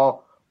we'd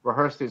all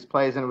rehearse these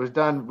plays, and it was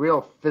done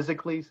real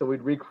physically. So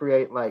we'd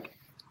recreate like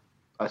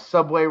a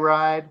subway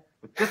ride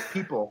with just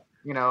people,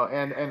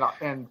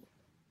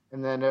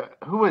 and then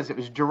who was it? It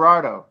was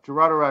Gerardo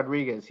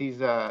Rodriguez. He's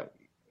a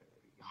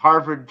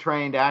Harvard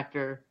trained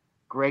actor,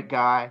 great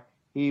guy.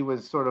 He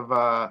was sort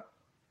of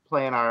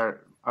playing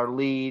our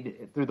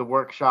lead through the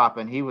workshop,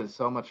 and he was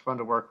so much fun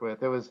to work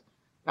with. That was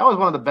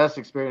one of the best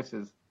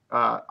experiences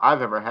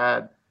I've ever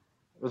had.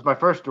 It was my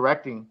first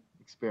directing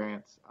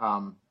experience.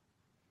 And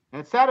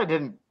it's sad it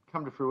didn't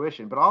come to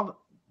fruition, but all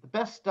the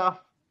best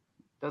stuff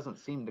doesn't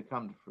seem to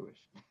come to fruition.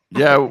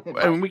 Yeah,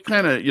 and we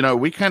kind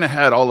of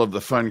had all of the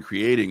fun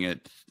creating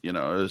it.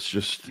 It's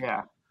just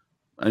I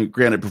mean,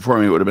 granted,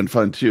 performing it would have been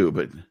fun too,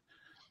 but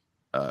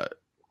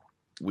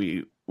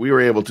we were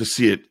able to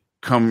see it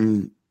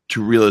come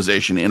to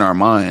realization in our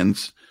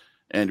minds,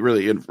 and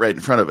really right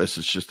in front of us.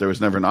 It's just there was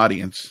never an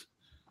audience.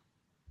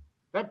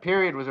 That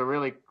period was a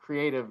really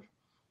creative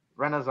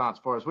renaissance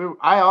for us.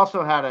 I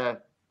also had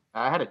a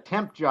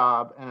temp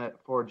job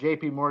for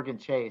J.P. Morgan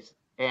Chase,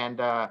 and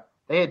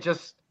they had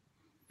just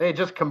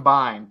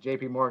combined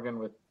J.P. Morgan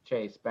with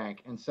Chase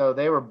Bank, and so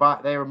they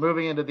were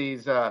moving into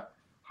these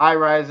high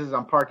rises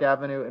on Park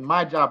Avenue. And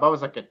my job, I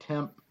was like a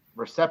temp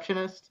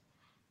receptionist,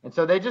 and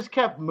so they just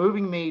kept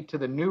moving me to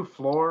the new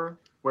floor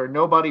where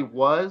nobody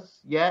was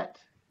yet,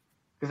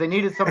 because they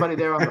needed somebody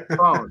there on the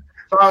phone.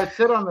 So I would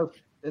sit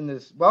in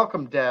this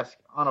welcome desk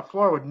on a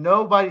floor with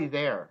nobody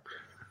there.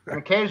 And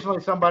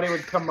occasionally somebody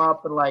would come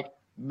up and like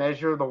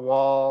measure the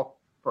wall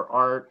for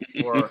art,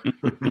 or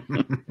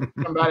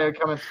somebody would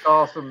come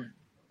install some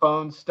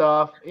phone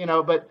stuff,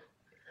 but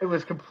it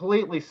was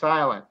completely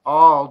silent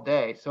all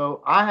day.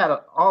 So I had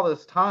all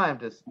this time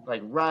to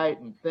like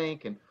write and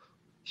think, and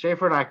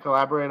Schaefer and I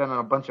collaborated on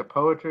a bunch of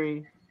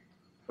poetry.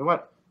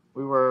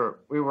 We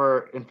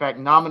were in fact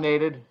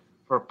nominated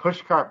for a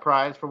Pushcart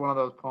Prize for one of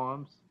those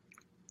poems.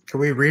 Can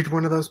we read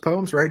one of those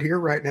poems right here,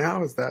 right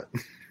now? Is that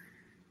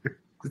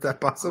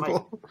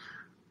possible?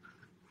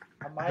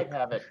 I might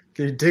have it.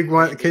 Can you dig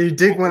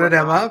one of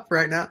them up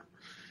right now?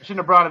 I shouldn't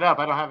have brought it up.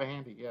 I don't have it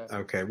handy yet.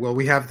 Okay. Well,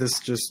 we have this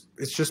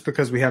it's just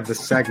because we have this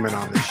segment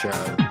on the show.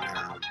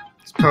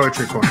 It's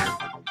Poetry Corner.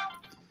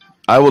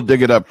 I will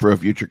dig it up for a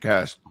future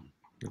cast.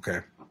 Okay.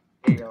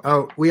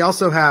 Oh, we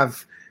also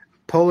have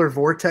Polar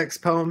Vortex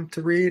poem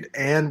to read,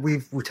 and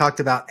we talked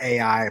about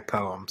AI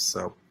poems.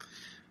 So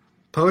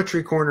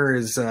Poetry Corner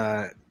is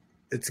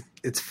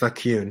it's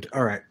fecund.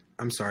 All right.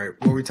 I'm sorry.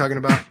 What were we talking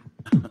about?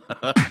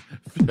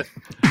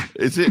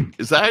 Is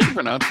that how you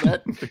pronounce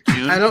that?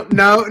 Fecund? I don't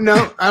know.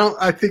 No, I don't.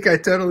 I think I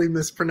totally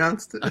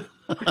mispronounced it.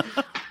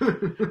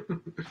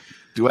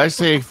 Do I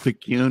say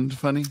fecund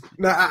funny?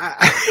 No,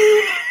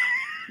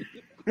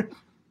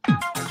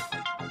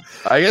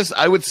 I guess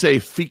I would say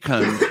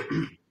fecund.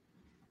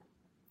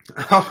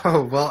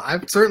 Oh, well, I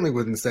certainly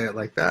wouldn't say it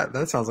like that.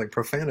 That sounds like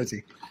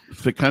profanity.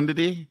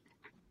 Fecundity?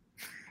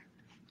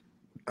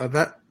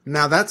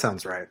 That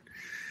sounds right.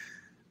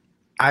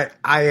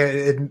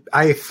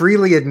 I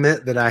freely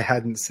admit that I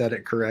hadn't said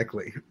it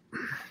correctly.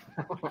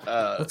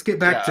 Let's get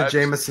back to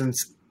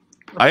Jameson's.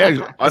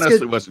 I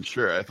honestly wasn't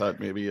sure. I thought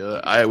maybe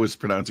I was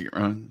pronouncing it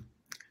wrong.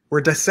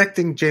 We're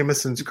dissecting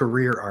Jameson's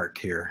career arc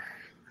here.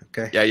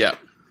 Okay. Yeah.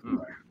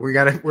 We're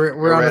on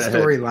a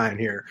storyline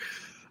here.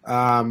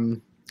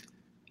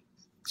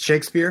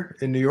 Shakespeare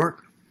in New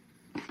York.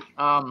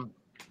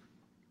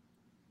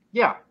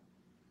 Yeah,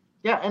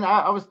 and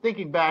I was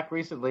thinking back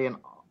recently, and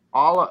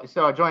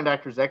so I joined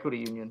Actors Equity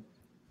Union,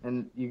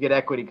 and you get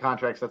equity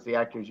contracts. That's the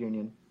Actors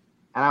Union,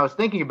 and I was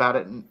thinking about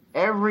it, and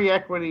every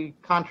equity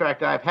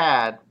contract I've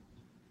had,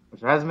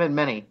 which there hasn't been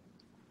many,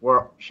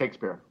 were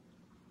Shakespeare,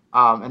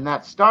 and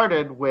that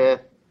started with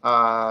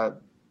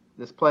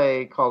this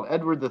play called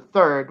Edward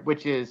III,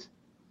 which is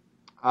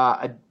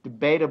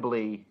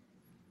debatably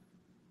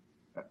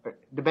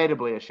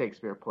a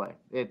Shakespeare play.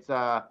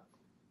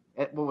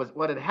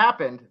 What had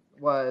happened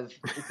was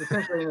it's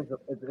essentially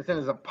it's in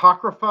his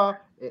Apocrypha.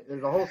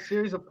 There's a whole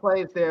series of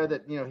plays there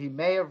that he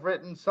may have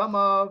written some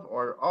of,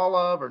 or all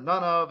of, or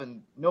none of,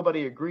 and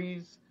nobody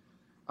agrees.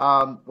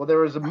 Well, there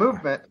was a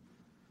movement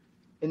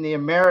in the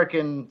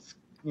American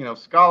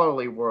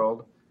scholarly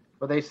world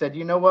where they said,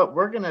 you know what,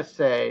 we're going to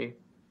say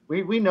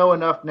we know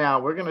enough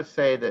now. We're going to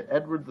say that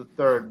Edward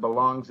III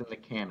belongs in the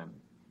canon,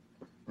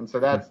 and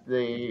so that's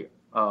the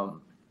I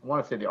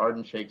want to say the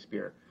Ardent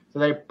Shakespeare. So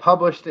they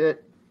published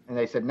it, and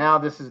they said, now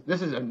this is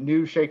a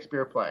new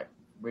Shakespeare play.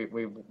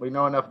 We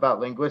know enough about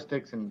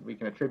linguistics, and we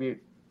can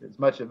attribute as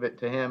much of it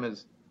to him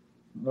as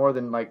more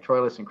than like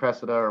Troilus and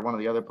Cressida or one of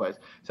the other plays.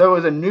 So it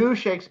was a new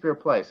Shakespeare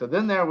play. So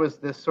then there was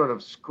this sort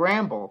of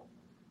scramble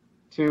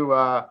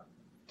to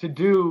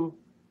do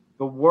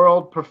the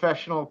world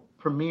professional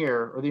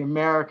premiere, or the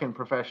American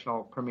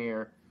professional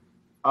premiere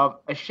of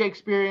a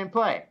Shakespearean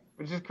play,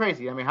 which is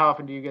crazy. I mean, how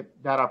often do you get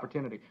that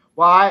opportunity?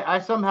 Well, I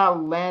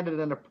somehow landed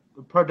in a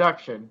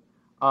production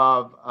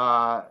of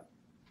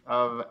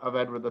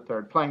Edward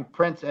III, playing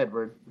Prince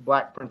Edward, the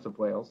Black Prince of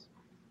Wales,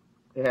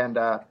 and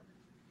it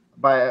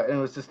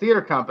was this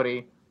theater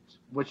company,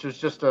 which was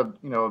just a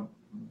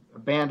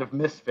band of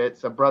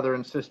misfits, a brother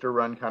and sister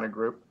run kind of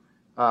group.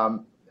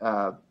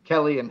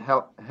 Kelly and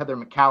Heather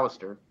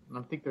McAllister, and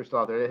I think they're still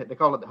out there. They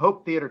called it the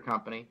Hope Theater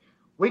Company.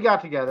 We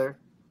got together,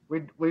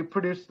 we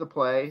produced the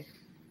play,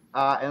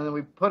 and then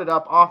we put it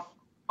up off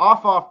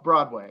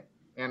Broadway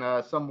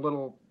in some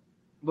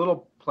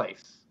little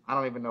place. I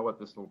don't even know what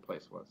this little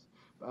place was.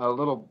 A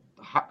little,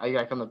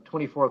 like on the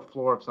 24th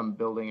floor of some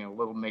building in a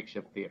little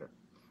makeshift theater.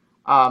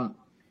 And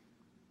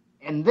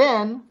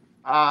then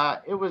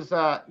it was,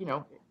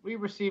 we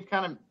received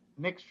kind of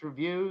mixed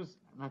reviews,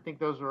 and I think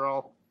those were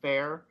all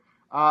fair.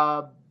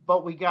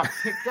 But we got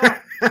picked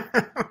up.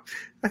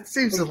 That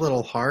seems a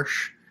little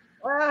harsh.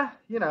 But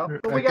we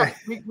Okay.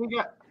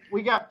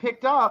 got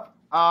picked up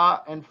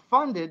and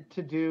funded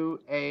to do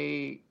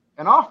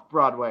an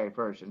off-Broadway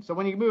version. So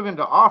when you move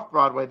into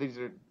off-Broadway, these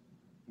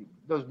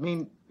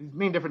mean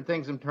different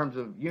things in terms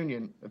of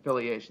union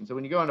affiliation. So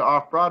when you go into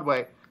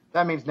off-Broadway,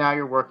 that means now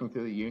you're working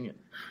through the union.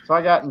 So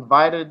I got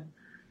invited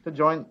to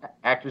join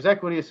Actors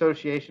Equity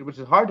Association, which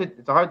is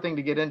it's a hard thing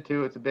to get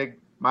into. It's a big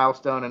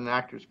milestone in an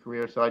actor's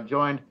career. So I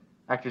joined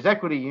Actors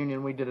Equity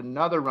Union. We did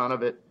another run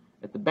of it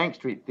at the Bank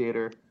Street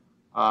Theater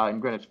in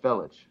Greenwich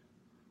Village.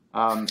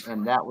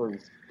 And that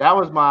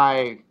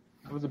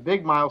was a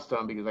big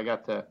milestone because I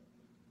got to,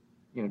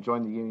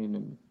 join the union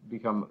and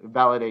it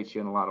validates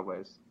you in a lot of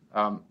ways.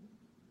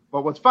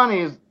 But what's funny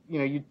is,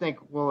 you'd think,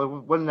 well, it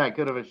wasn't that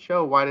good of a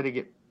show. Why did it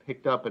get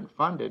picked up and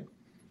funded?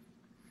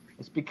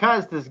 It's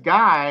because this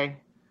guy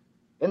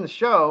in the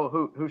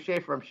show, who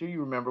Schaefer, I'm sure you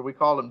remember, we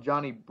called him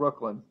Johnny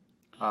Brooklyn.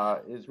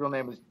 His real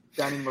name was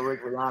Johnny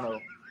Marigliano.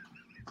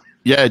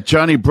 Yeah,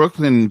 Johnny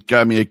Brooklyn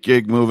got me a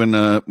gig moving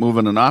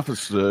an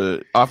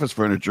office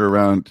furniture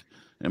around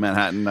in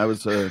Manhattan. That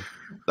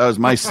was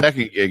my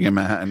second gig in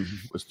Manhattan,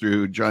 was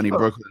through Johnny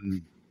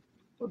Brooklyn.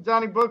 Well,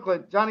 Johnny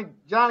Brooklyn,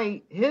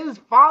 Johnny, his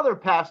father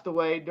passed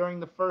away during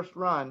the first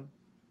run,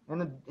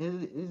 and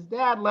his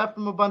dad left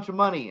him a bunch of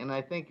money, and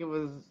I think it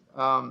was,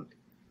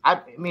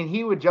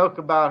 he would joke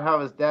about how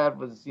his dad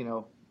was,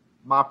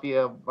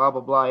 mafia, blah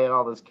blah blah, he had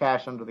all this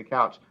cash under the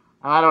couch,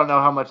 and I don't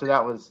know how much of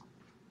that was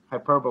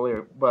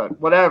hyperbole,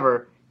 but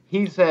whatever.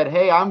 He said,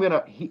 "Hey,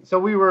 so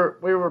we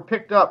were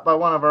picked up by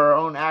one of our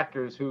own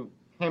actors who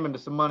came into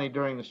some money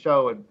during the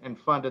show and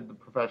funded the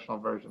professional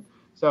version.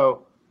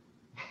 So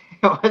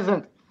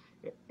it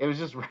was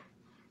just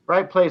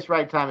right place,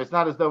 right time. It's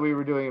not as though we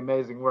were doing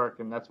amazing work,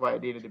 and that's why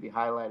it needed to be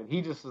highlighted.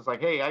 He just was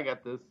like, "Hey, I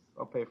got this.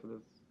 I'll pay for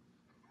this."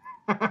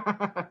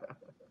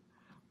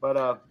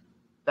 But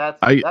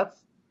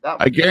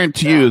I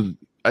guarantee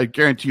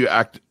you,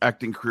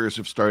 acting careers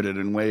have started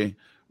in way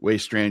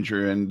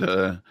stranger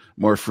and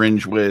more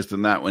fringe ways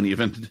than that one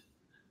even.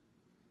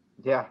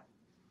 Yeah.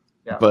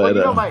 But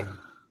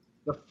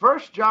the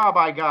first job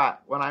I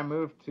got when I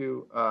moved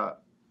to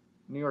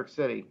New York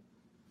City,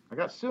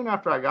 soon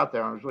after I got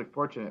there. I was really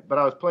fortunate, but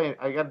I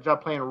got a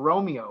job playing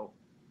Romeo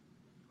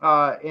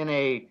in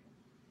a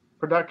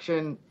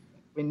production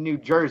in New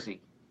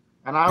Jersey,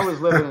 and I was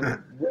living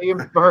in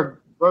Williamsburg,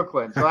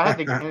 Brooklyn. So I had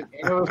to, and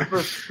it was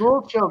for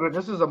school children.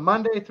 This is a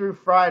Monday through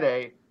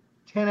Friday,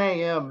 10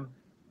 a.m.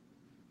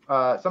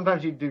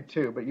 Sometimes you do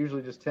 2, but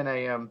usually just 10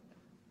 a.m.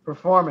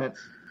 performance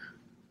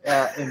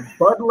in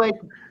Bud Lake,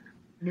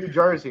 New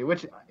Jersey.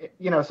 Which,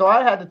 so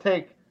I had to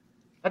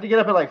get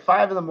up at like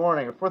 5 in the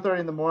morning or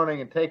 4:30 in the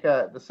morning and take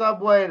the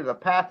subway to the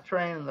PATH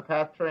train and the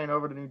PATH train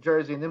over to New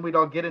Jersey, and then we'd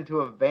all get into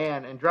a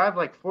van and drive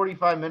like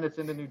 45 minutes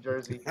into New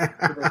Jersey to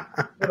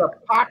the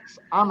Pax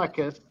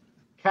Amicus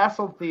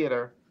Castle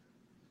Theater.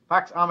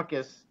 Pax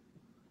Amicus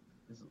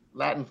is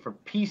Latin for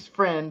peace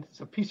friend. It's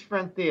a peace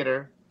friend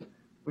theater,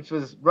 which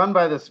was run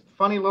by this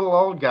funny little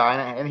old guy,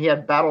 and he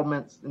had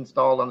battlements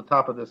installed on the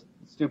top of this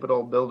stupid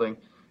old building,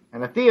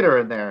 and a theater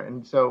in there.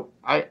 And so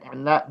it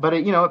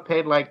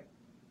paid like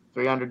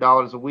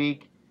 $300 a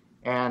week,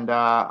 and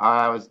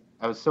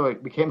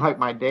it became like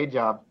my day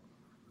job,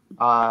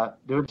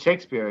 doing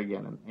Shakespeare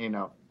again, and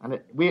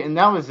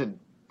that was in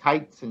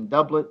tights and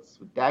doublets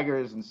with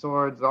daggers and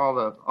swords,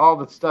 all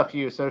the stuff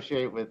you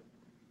associate with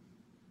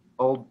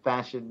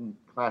old-fashioned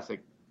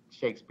classic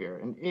Shakespeare,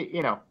 and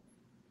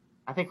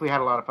I think we had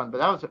a lot of fun, but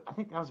I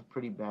think that was a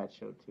pretty bad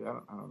show too.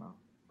 I don't know.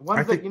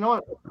 Ones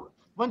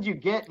you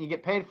get and you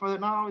get paid for, they're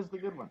not always the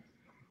good ones.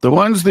 The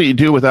ones that you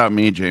do without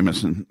me,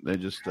 Jameson, they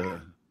just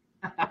Sure.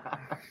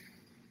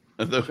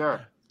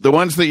 The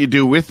ones that you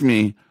do with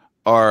me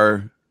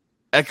are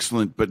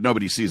excellent, but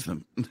nobody sees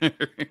them.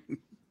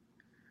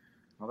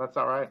 Well, that's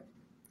all right.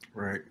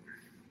 Right.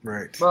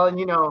 Well, and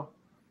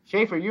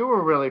Schaefer, you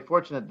were really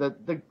fortunate.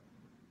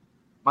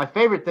 My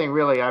favorite thing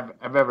really I've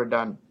ever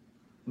done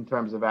in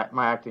terms of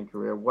my acting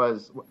career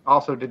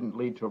also didn't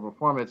lead to a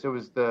performance. It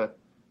was the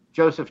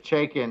Joseph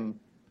Chaikin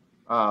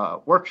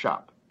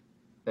workshop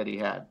that he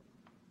had.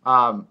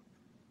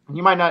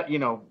 You might not,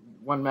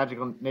 One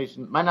Magical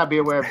Nation might not be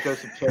aware of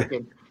Joseph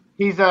Chaikin.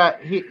 He's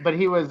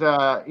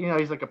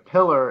like a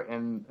pillar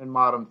in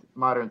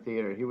modern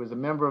theater. He was a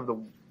member of the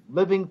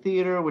Living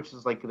Theater, which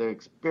is like the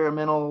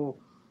experimental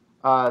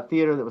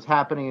theater that was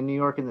happening in New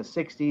York in the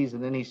 60s,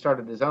 and then he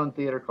started his own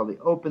theater called the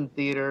Open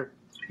Theater.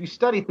 If you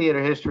study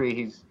theater history,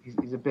 he's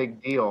a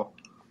big deal.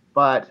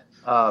 But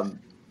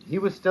he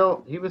was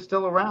still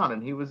around,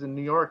 and he was in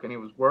New York, and he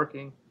was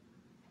working,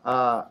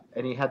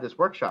 and he had this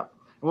workshop.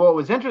 Well, what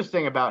was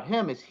interesting about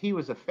him is he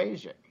was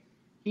aphasic.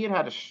 He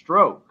had a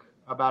stroke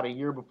about a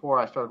year before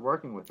I started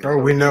working with him. Oh,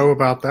 we know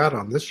about that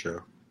on this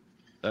show.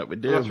 That we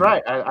do. That's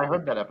right. I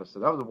heard that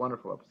episode. That was a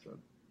wonderful episode,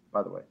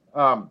 by the way.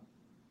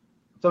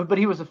 But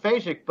he was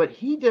aphasic, but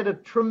he did a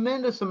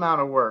tremendous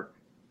amount of work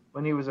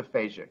when he was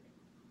aphasic.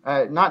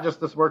 Not just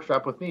this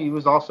workshop with me. He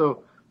was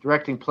also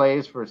directing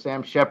plays for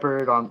Sam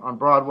Shepard on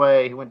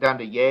Broadway. He went down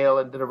to Yale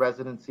and did a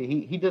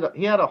residency. He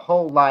had a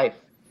whole life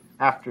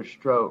after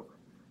stroke.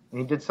 And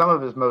he did some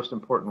of his most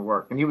important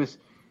work. And he was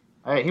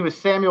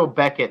Samuel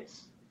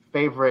Beckett's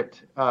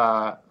favorite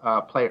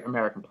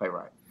American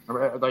playwright,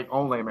 like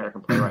only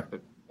American playwright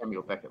that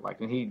Samuel Beckett liked.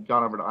 And he'd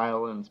gone over to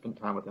Ireland and spent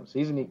time with him. So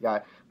he's a neat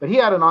guy. But he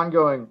had an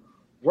ongoing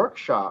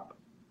workshop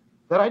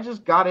that I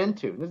just got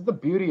into. And this is the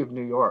beauty of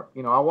New York.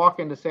 I walk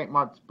into St.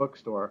 Mark's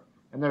bookstore,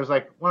 and there's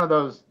like one of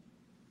those,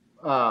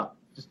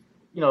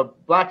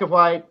 black and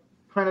white,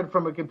 printed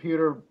from a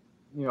computer,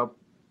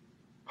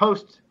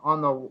 post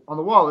on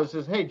the wall that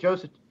says, "Hey,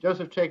 Joseph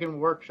Chaikin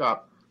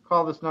workshop,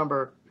 call this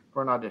number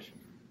for an audition."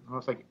 And I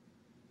was like,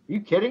 "Are you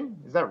kidding?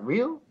 Is that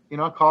real?"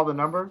 Call the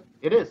number.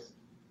 It is,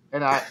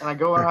 and I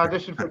go and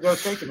audition for Joe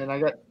Chaikin, and I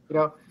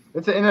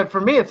get,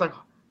 for me it's like,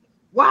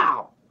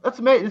 wow, that's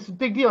amazing. It's a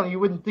big deal, and you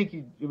wouldn't think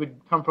it would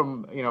come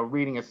from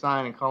reading a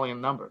sign and calling a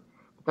number,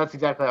 but that's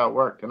exactly how it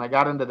worked. And I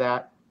got into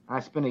that, and I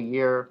spent a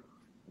year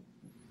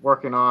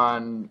working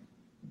on.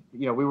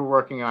 We were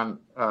working on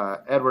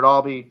Edward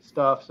Albee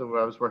stuff, so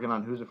I was working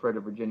on Who's Afraid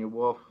of Virginia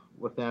Woolf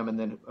with him, and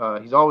then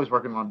he's always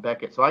working on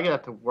Beckett. So I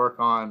got to work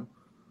on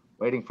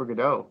Waiting for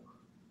Godot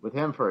with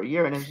him for a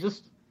year, and it's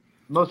just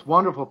the most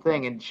wonderful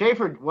thing. And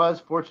Schaefer was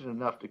fortunate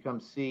enough to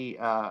come see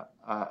a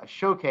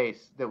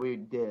showcase that we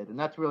did, and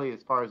that's really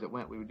as far as it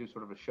went. We would do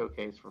sort of a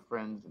showcase for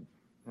friends.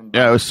 And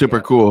yeah, it was super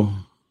cool.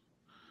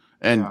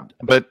 And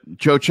but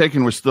Joe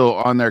Chaikin was still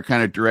on there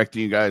kind of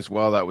directing you guys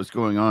while that was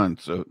going on,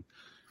 so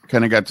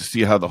kind of got to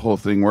see how the whole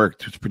thing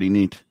worked. It's pretty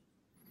neat.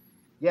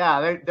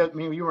 Yeah,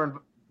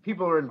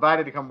 people were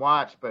invited to come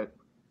watch, but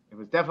it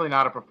was definitely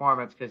not a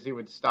performance because he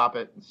would stop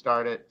it and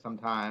start it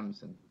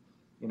sometimes, and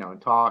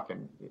and talk,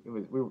 and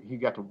he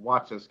got to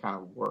watch us kind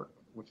of work,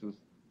 which was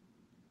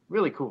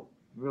really cool,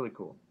 really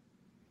cool.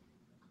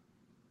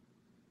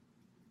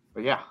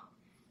 But yeah,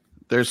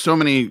 there's so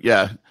many.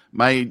 Yeah,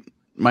 my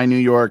New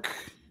York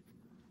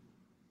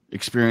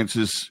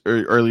experiences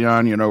early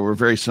on, were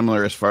very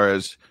similar as far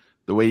as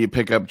the way you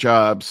pick up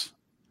jobs.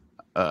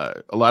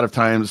 A lot of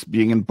times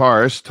being in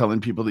bars,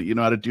 telling people that you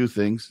know how to do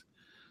things.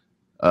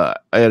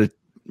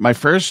 My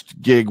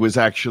first gig was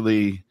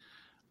actually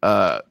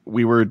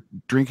we were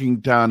drinking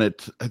down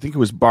at, I think it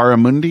was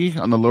Barramundi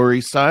on the Lower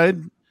East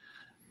Side,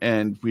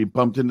 and we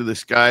bumped into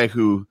this guy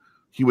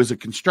he was a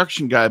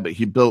construction guy, but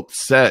he built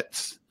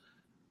sets.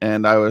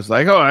 And I was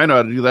like, oh, I know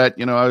how to do that.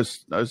 I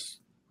was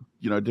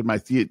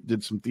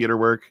did some theater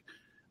work.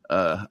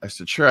 I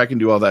said, sure, I can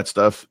do all that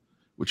stuff,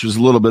 which was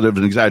a little bit of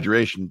an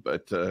exaggeration,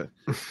 but that's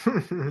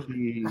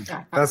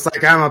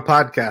like, I'm a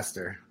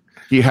podcaster.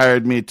 He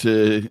hired me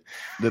the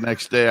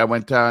next day I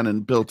went down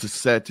and built a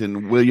set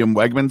in William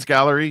Wegman's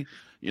gallery.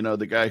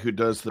 The guy who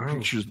does the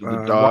pictures of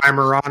the dog.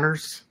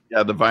 Weimaraners.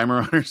 Yeah, the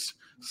Weimaraners.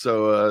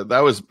 So that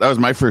was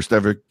my first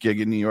ever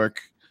gig in New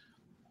York.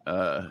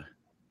 And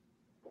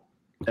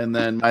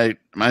then my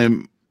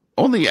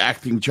only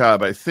acting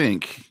job, I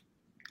think,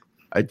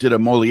 I did a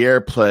Moliere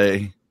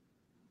play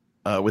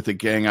with a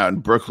gang out in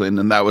Brooklyn,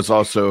 and that was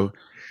also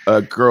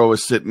a girl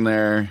was sitting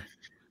there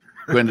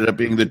who ended up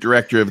being the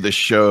director of this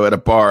show at a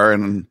bar,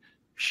 and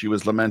she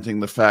was lamenting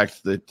the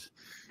fact that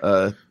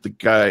the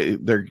guy,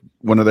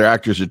 one of their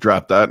actors, had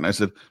dropped out, and I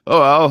said,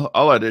 "Oh,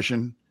 I'll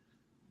audition,"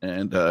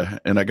 and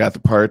I got the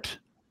part.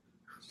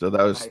 So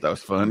that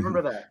was fun. I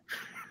remember that.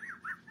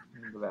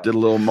 Did a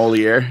little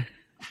Moliere.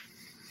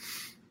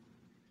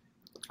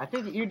 I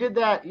think you did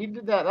that. You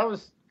did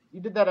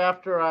that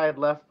after I had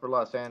left for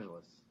Los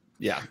Angeles.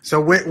 Yeah. So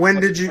when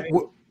did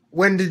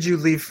you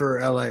leave for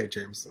LA,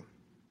 Jameson?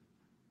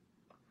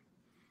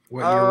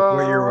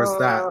 What year was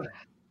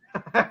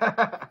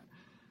that?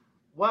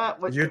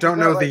 What you don't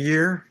know the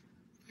year?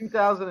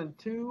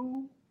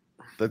 2002.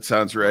 That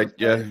sounds right.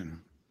 Yeah.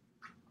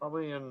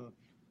 Probably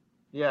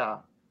yeah.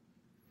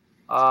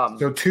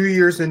 So 2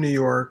 years in New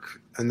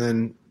York, and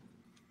then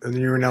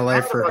you were in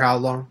LA for how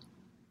long?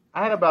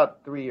 I had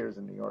about 3 years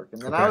in New York,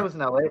 and then I was in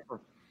LA for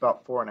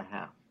about 4.5.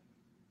 I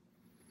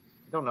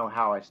don't know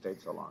how I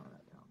stayed so long in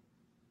that town.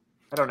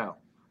 I don't know,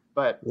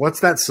 but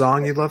what's that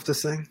song you'd love to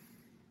sing?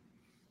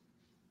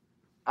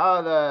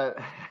 Oh, the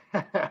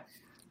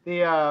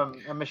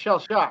Michelle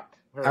Shocked.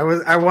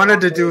 I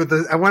wanted to do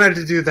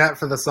that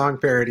for the song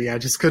parody. I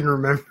just couldn't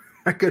remember.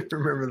 I couldn't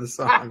remember the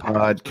song.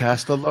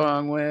 Podcast a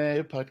long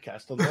way.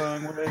 Podcast a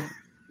long way.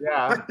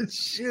 Yeah.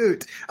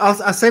 Shoot.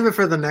 I'll save it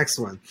for the next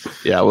one.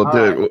 Yeah, we'll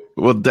do it.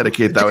 We'll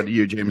dedicate that one to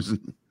you,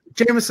 Jameson.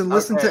 Jameson,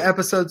 listen to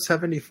episode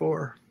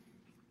 74.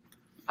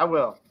 I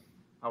will.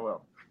 But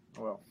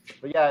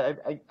yeah,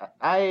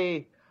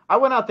 I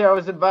went out there. I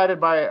was invited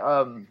by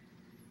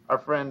our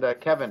friend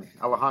Kevin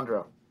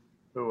Alejandro,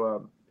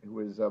 who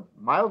is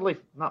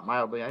not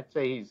mildly. I'd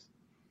say he's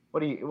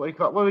what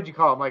would you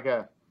call him? Like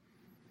a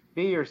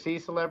B or C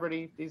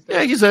celebrity these days?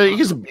 Yeah,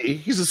 he's a B.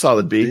 He's a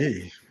solid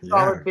B.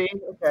 Solid B.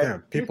 Okay. Yeah,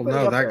 people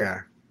know that guy.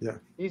 Yeah.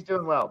 He's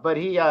doing well. But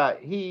he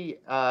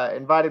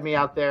invited me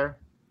out there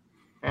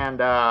and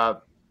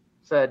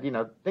said,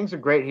 things are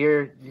great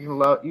here.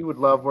 You would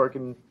love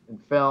working in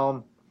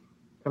film.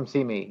 Come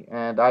see me.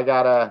 And I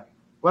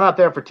went out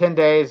there for 10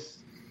 days.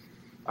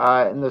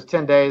 In those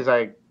 10 days,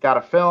 I got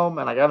a film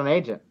and I got an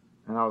agent.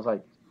 And I was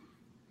like,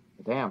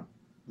 damn,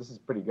 this is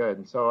pretty good.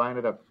 And so I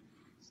ended up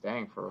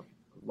staying for a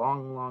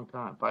long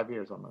time, 5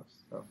 years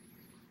almost. So,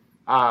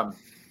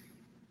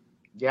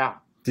 yeah.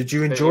 Did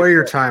you enjoy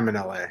your time in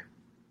LA?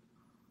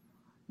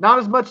 Not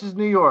as much as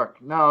New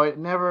York. No, it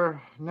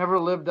never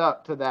lived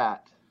up to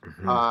that.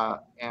 Mm-hmm.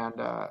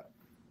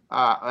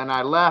 And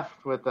I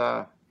left with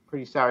a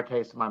pretty sour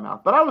taste in my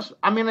mouth. But it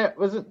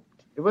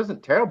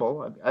wasn't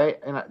terrible.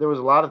 There was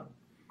a lot of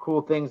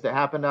cool things that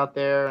happened out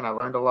there, and I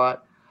learned a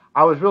lot.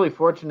 I was really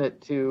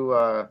fortunate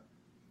to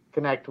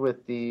connect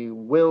with the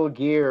Will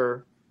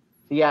Geer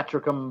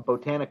Theatricum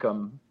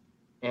Botanicum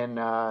in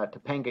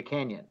Topanga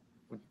Canyon.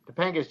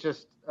 Topanga is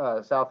just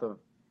south of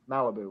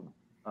Malibu,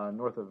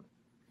 north of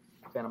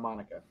Santa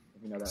Monica.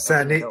 If you know that.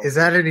 Is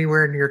that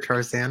anywhere near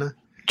Tarzana?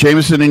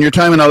 Jameson, in your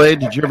time in LA,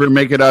 did you ever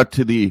make it out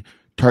to the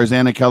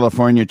Tarzana,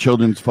 California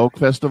Children's Folk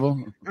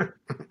Festival?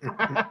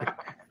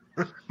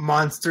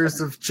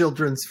 Monsters of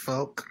Children's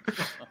Folk.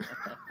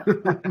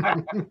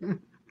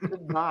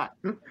 Did not.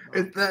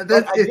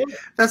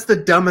 That's the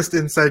dumbest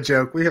inside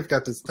joke. We have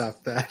got to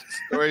stop that.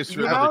 Stories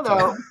from I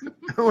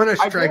want to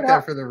strike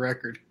that for the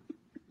record.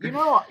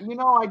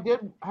 I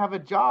did have a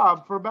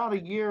job for about a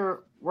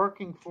year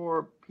working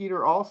for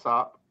Peter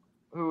Alsop,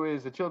 who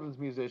is a children's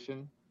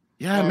musician.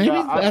 Yeah, and,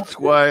 maybe that's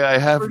why I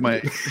have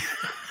my.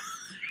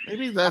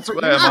 Maybe that's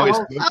why I'm always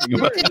thinking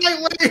about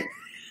it.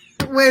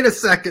 Wait a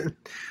second.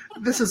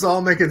 This is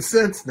all making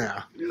sense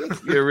now.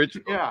 That's the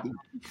original. Yeah.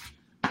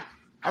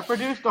 I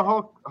produced a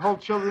whole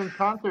children's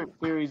concert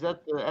series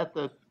at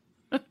the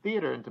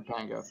theater in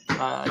Topanga.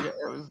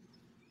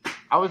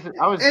 I was.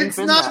 It's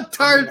not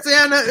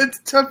Tarzana. It's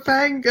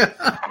Topanga.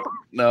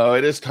 No,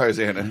 it is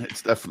Tarzana.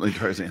 It's definitely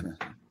Tarzana.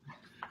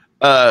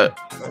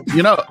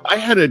 I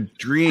had a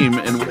dream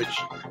in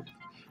which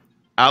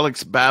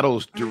Alex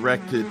Battles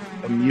directed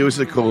a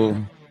musical.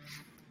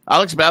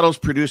 Alex Battles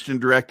produced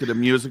and directed a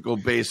musical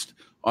based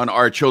on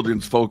our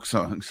children's folk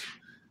songs.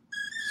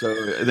 So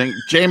I think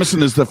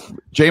Jameson is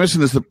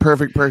the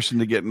perfect person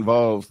to get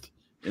involved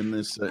in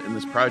this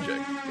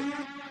project.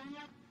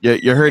 Yeah,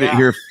 you heard it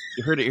here.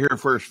 You heard it here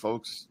first,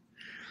 folks.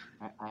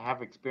 I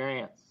have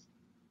experience.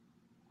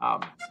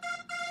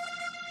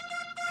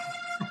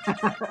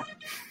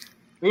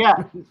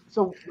 Yeah,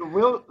 so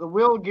the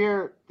Will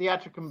Gear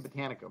Theatricum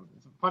Botanicum.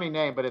 It's a funny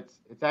name, but it's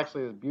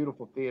actually a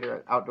beautiful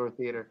theater, outdoor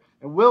theater.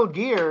 And Will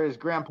Gear is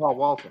Grandpa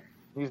Walton.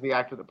 He's the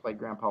actor that played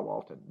Grandpa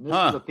Walton. And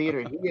this is a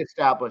theater he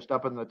established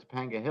up in the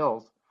Topanga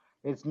Hills.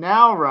 It's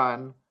now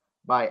run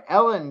by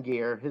Ellen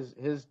Gear,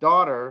 his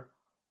daughter,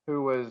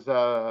 who was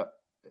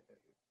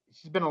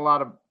she's been in a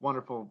lot of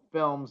wonderful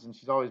films, and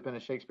she's always been a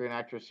Shakespearean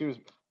actress. She was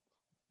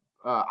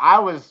I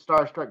was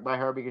starstruck by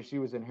her because she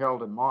was in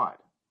Harold and Maude,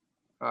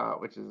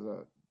 which is a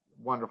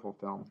wonderful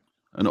film.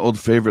 An old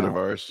favorite of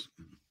ours.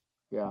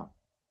 Yeah,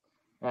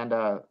 and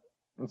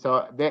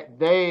so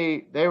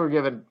they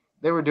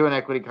were doing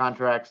equity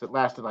contracts that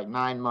lasted like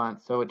 9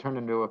 months, so it turned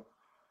into a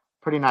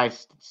pretty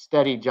nice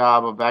steady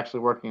job of actually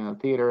working in the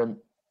theater, and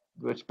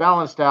which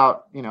balanced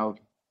out,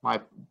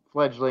 my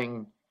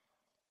fledgling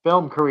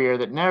film career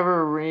that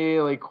never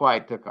really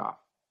quite took off.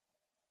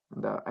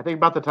 And I think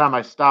about the time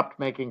I stopped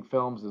making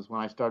films is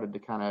when I started to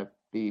kind of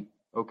be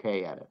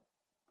okay at it.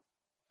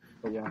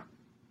 But yeah.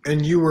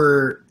 And you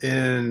were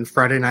in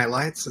Friday Night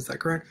Lights, is that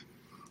correct?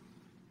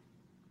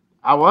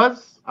 I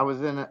was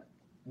in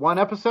one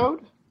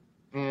episode.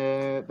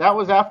 That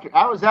was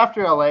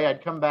after LA.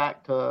 I'd come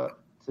back to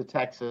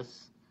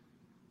Texas.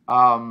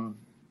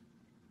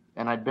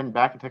 And I'd been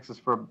back in Texas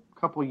for a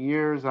couple of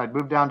years. I'd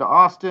moved down to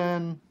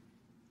Austin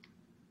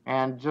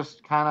and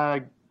just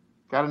kind of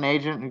got an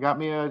agent who got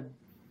me an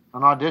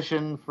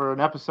audition for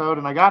an episode,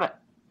 and I got it.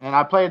 And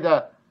I played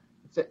I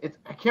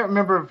can't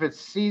remember if it's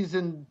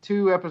season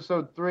 2,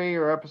 episode 3,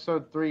 or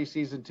episode 3,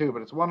 season 2,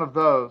 but it's one of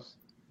those.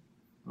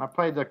 And I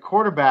played the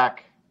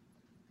quarterback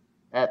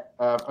at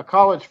a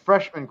college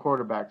freshman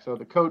quarterback. So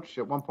the coach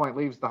at one point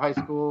leaves the high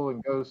school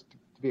and goes to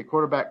be a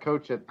quarterback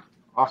coach at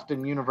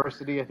Austin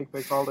University, I think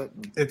they called it.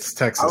 And it's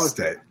Texas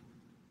State.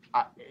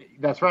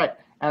 That's right.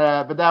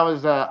 But that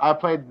was I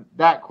played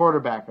that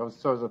quarterback. I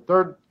was a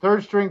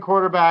third string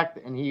quarterback,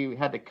 and he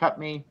had to cut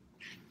me.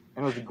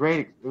 And it was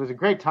a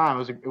great time. It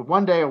was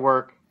one day of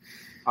work.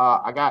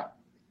 I got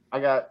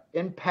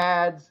in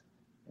pads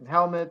and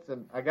helmets,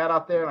 and I got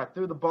out there and I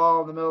threw the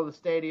ball in the middle of the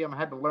stadium. I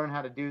had to learn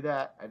how to do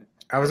that.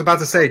 I was about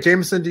to say,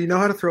 Jameson, do you know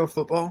how to throw a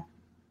football?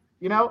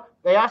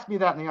 They asked me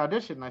that in the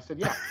audition, and I said,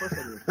 yeah, of course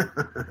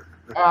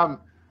I do.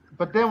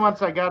 But then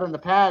once I got in the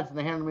pads and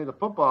they handed me the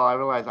football, I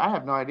realized I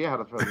have no idea how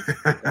to throw this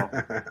football.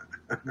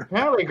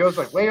 Apparently, it goes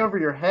like way over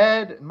your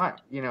head, and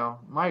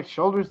my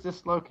shoulders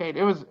dislocate.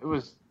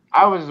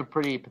 I was a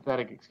pretty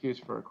pathetic excuse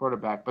for a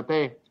quarterback, but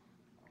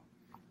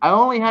I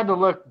only had to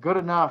look good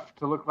enough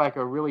to look like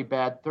a really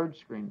bad third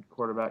string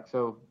quarterback,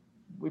 so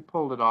we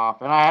pulled it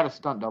off, and I had a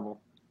stunt double.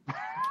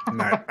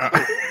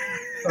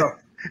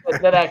 So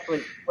that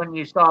actually, when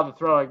you saw the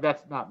throwing,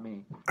 that's not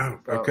me. Oh,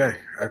 okay.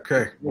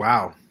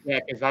 Wow. Yeah,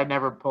 because I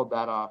never pulled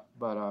that off,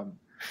 but it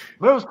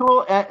was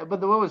cool.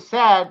 But what was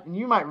sad, and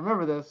you might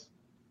remember this,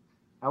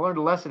 I learned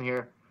a lesson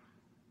here.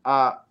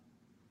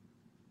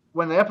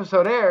 When the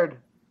episode aired,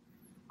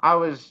 I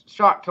was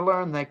shocked to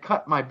learn they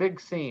cut my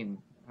big scene,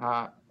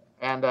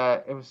 and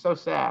it was so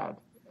sad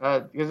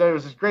because there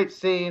was this great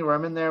scene where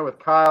I'm in there with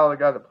Kyle, the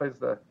guy that plays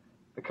the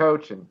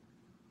coach, and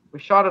we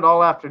shot it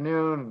all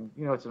afternoon. And,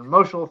 it's an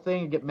emotional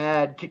thing. You get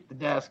mad, kick the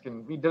desk,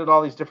 and we did it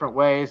all these different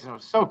ways, and it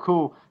was so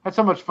cool. I had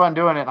so much fun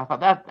doing it. And I thought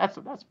that's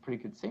a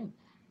pretty good scene,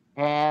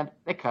 and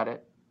they cut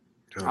it.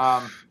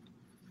 So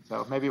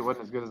maybe it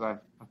wasn't as good as I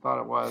thought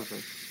it was. Or,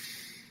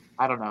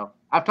 I don't know.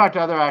 I've talked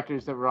to other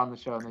actors that were on the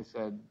show, and they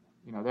said,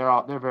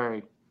 they're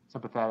very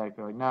sympathetic.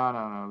 They're like,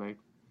 no.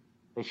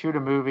 They shoot a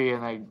movie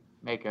and they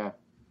make a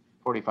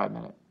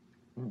 45-minute,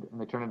 and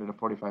they turn it into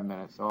 45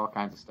 minutes. So all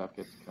kinds of stuff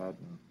gets cut.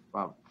 And,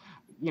 well,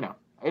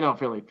 I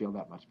don't really feel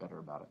that much better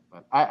about it.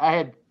 But I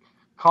had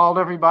called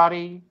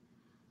everybody,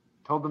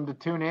 told them to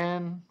tune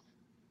in,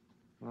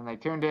 and then they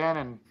tuned in,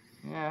 and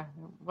yeah,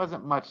 it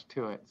wasn't much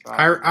to it. So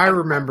I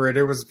remember it.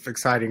 It was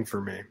exciting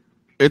for me.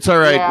 It's all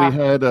right. Yeah. We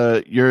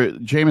had your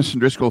Jameson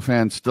Driscoll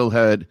fans still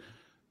had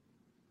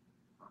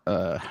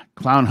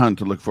Clown Hunt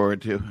to look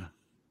forward to.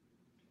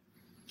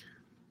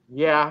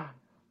 Yeah.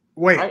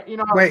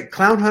 Wait.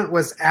 Clown Hunt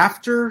was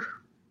after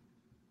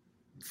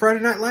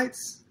Friday Night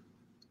Lights?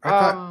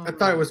 I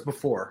thought it was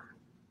before.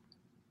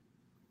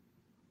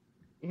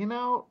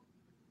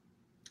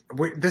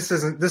 This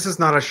is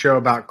not a show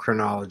about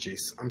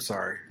chronologies. I'm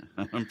sorry.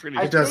 I'm pretty.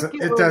 It doesn't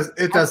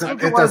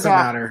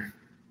matter.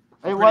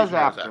 It was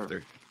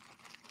after.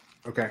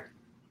 Okay.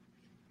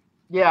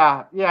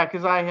 Yeah,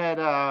 because I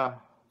had.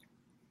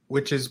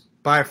 Which is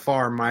by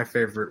far my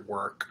favorite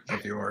work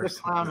of yours.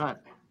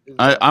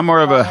 I'm more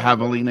of a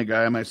Javelina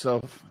guy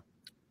myself.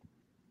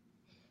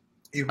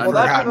 Well,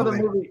 that's another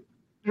movie.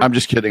 I'm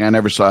just kidding. I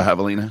never saw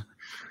Javelina.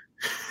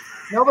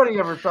 Nobody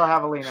ever saw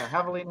Javelina.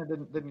 Javelina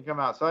didn't come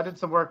out. So I did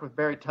some work with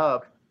Barry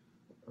Tubb,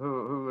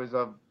 who is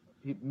a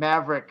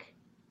Maverick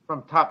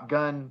from Top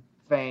Gun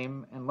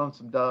fame and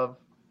Lonesome Dove,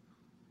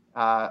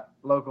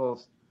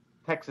 local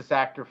Texas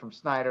actor from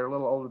Snyder, a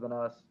little older than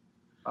us.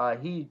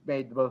 He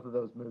made both of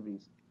those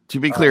movies. To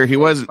be clear, he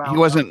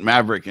wasn't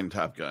Maverick in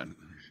Top Gun.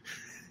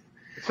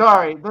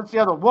 Sorry, that's the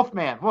other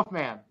Wolfman.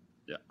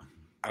 Yeah.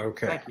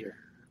 Okay. Thank you.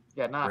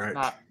 Yeah,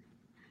 not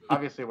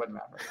obviously it wasn't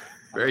Maverick.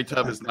 Barry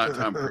Tubb is not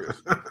Tom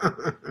Cruise.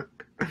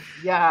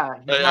 Yeah,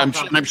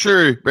 I'm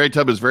sure Barry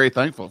Tubb is very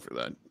thankful for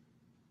that.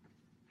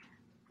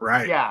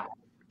 Right. Yeah,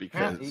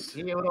 because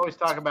he would always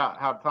talk about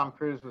how Tom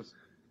Cruise was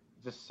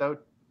just so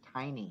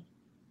tiny,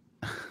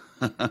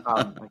 like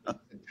a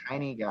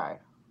tiny guy,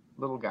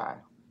 little guy,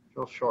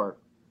 real short.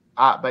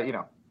 But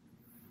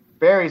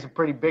Barry's a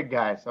pretty big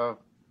guy, so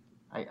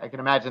I can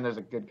imagine there's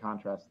a good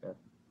contrast there.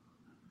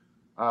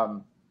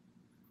 But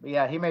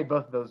yeah, he made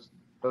both of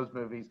those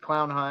movies.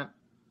 Clown Hunt,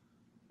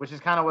 which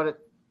is kind of what it.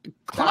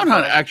 Clown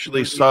Hunt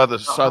actually saw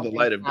the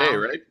light of day,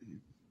 right?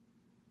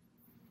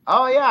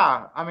 Oh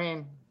yeah, I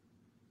mean,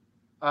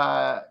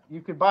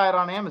 you could buy it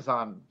on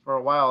Amazon for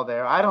a while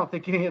there. I don't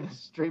think any of the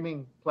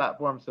streaming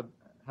platforms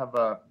have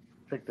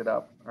picked it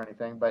up or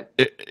anything, but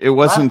it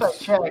wasn't.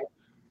 Last I checked,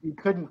 you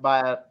couldn't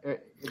buy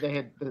it. They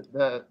had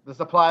the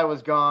supply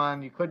was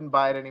gone. You couldn't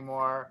buy it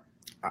anymore,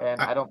 and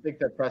I don't think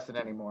they're pressing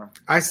anymore.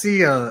 I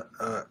see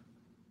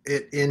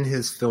it in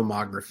his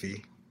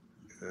filmography.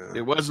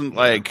 It wasn't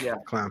like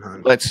Clown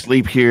Hunt. Let's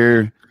Sleep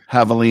Here,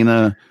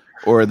 Javelina,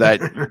 or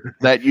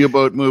that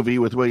U-boat movie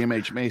with William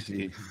H.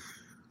 Macy.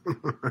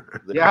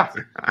 Yeah.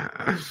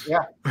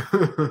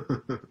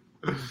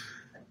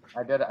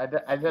 I did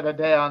a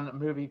day on a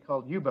movie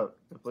called U-Boat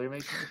with William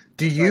H. Macy.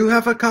 Do you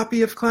have a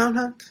copy of Clown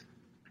Hunt?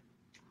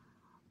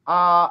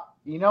 I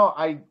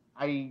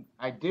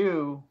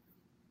do,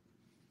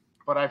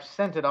 but I've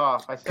sent it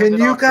off. Can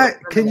you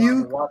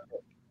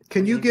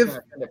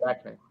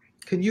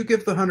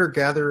give the hunter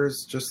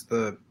gatherers just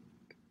the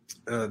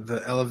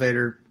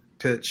elevator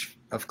pitch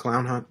of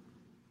Clown Hunt?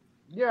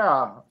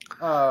 Yeah.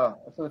 So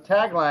the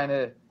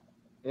tagline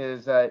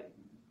is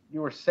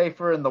you were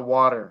safer in the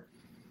water.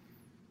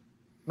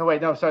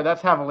 No, sorry,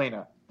 that's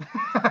Javelina.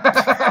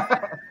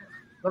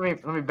 Let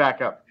me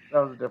back up. That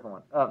was a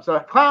different one. So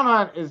Clown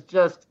Hunt is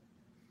just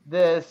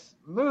this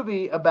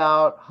movie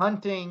about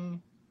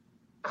hunting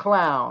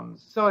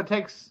clowns. So it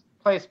takes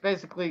place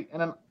basically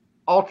in an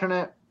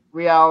alternate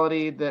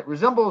reality that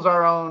resembles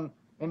our own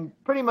in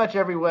pretty much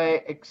every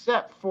way,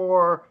 except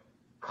for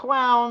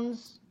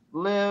clowns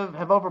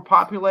have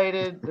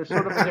overpopulated. They're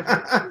sort of a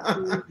different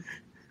species.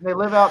 They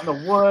live out in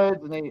the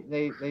woods and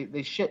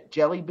they shit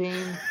jelly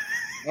beans,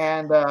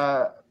 and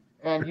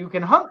you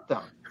can hunt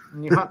them.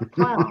 And you hunt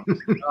clowns.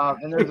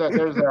 And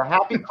there's a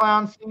happy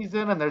clown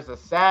season and there's a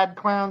sad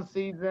clown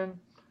season.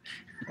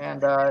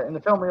 And in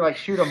the film we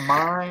shoot a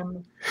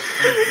mime.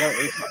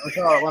 We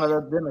saw one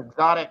of them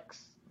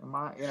exotics,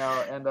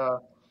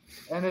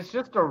 and it's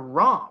just a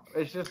romp.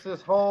 It's just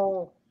this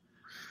whole,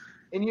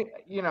 and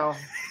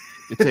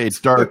it's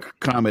a dark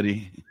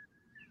comedy.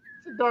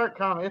 It's a dark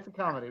comedy. It's a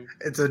comedy.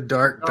 It's a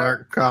dark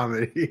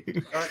comedy.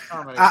 Dark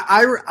comedy.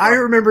 I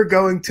remember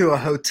going to a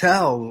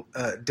hotel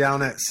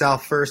down at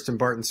South First in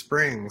Barton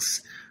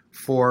Springs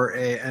for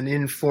an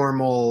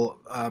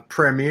informal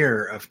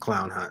premiere of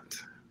Clown Hunt.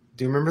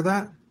 Do you remember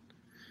that?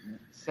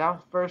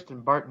 South First in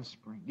Barton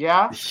Springs.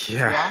 Yeah.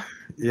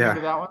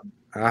 Remember that one?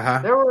 Uh-huh.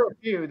 There were a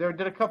few. There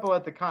did a couple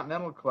at the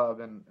Continental Club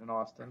in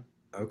Austin.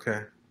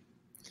 Okay.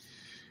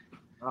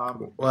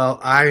 Well,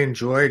 I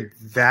enjoyed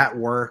that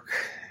work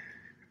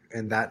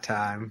and that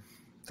time.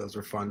 Those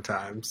were fun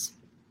times.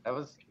 That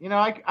was,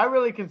 I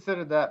really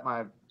considered that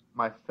my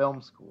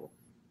film school,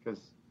 because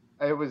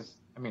it was,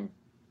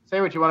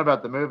 say what you want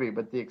about the movie,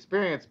 but the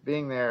experience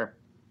being there,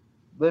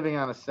 living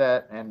on a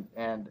set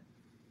and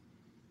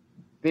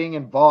being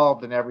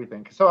involved in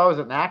everything. So I was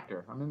an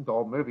actor. I'm in the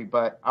whole movie,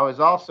 but I was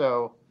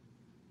also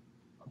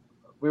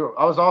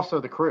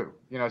the crew,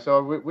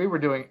 so we were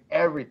doing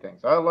everything.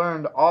 So I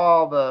learned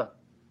all the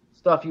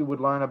stuff you would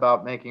learn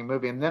about making a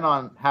movie. And then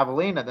on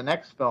Javelina, the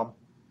next film,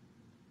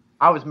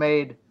 I was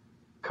made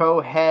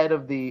co-head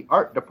of the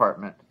art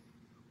department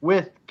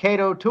with Kate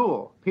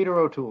O'Toole, Peter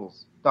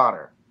O'Toole's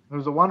daughter,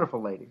 who's a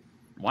wonderful lady.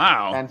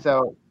 Wow. And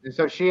so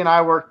she and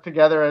I worked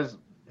together as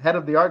head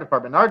of the art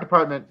department. The art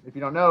department, if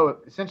you don't know,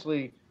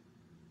 essentially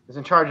is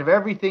in charge of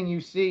everything you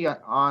see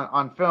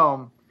on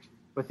film,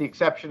 with the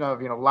exception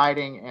of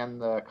lighting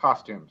and the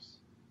costumes.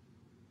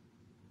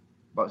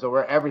 But so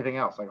we're everything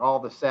else, like all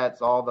the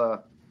sets, all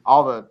the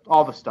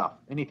stuff,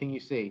 anything you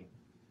see,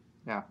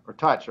 or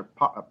touch or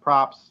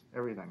props,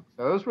 everything.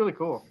 So it was really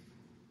cool.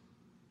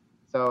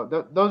 So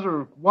those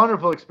are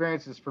wonderful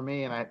experiences for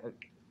me, and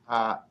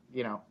I,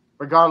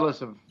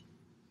 regardless of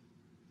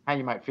how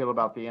you might feel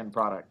about the end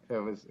product, it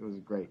was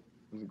great.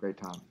 It was a great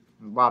time,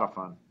 a lot of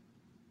fun.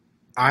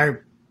 I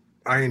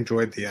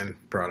enjoyed the end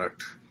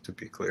product, to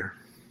be clear.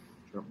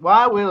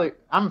 Well,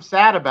 I'm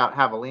sad about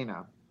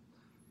Javelina.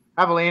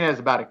 Javelina is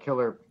about a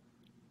killer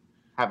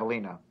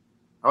javelina.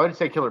 I wouldn't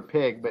say killer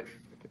pig, but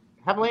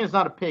Javelina is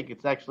not a pig.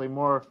 It's actually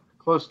more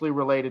closely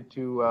related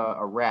to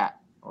a rat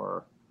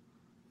or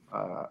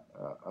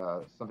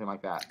something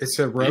like that. It's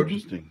a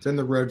rodent. It's in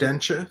the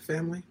Rodentia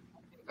family.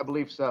 I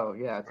believe so.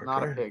 Yeah, it's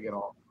not a pig at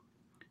all.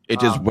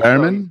 It is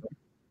vermin.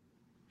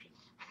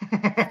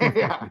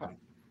 Yeah.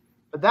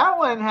 But that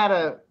one had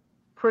a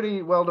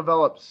pretty well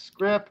developed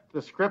script.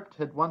 The script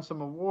had won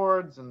some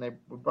awards, and they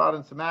brought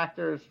in some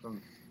actors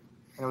and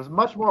it was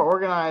much more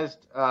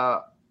organized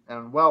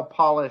and well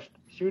polished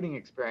shooting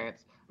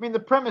experience. I mean, the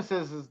premise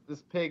is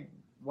this pig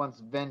wants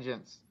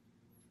vengeance.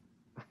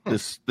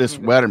 This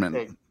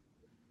Wetterman.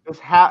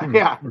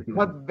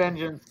 Wants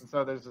vengeance, and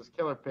so there's this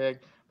killer pig.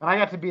 And I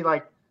got to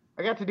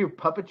do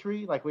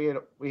puppetry. Like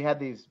we had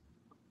these,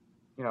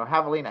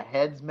 javelina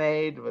heads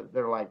made.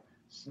 They're like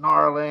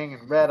snarling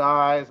and red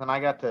eyes, and I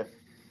got to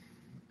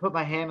put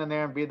my hand in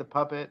there and be the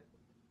puppet,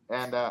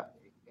 and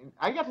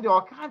I got to do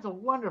all kinds of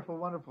wonderful,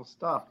 wonderful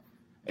stuff.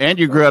 And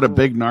you grew out a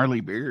big gnarly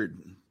beard.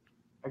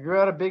 I grew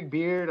out a big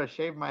beard. I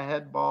shaved my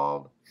head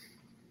bald.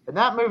 In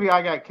that movie,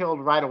 I got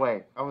killed right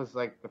away. I was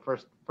like the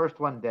first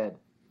one dead.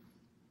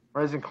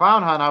 Whereas in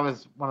Clown Hunt, I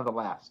was one of the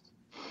last.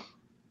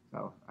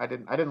 So I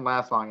didn't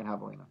last long in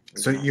Javelina.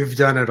 So you've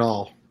done it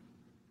all.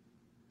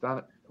 Done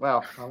it.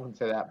 Well, I wouldn't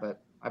say that,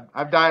 but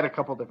I've died a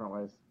couple different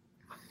ways.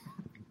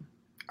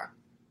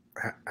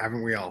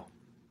 Haven't we all?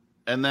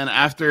 And then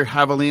after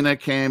Javelina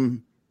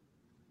came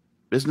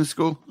business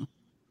school?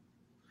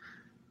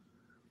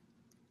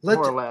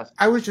 More or less.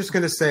 I was just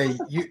going to say,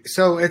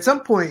 so at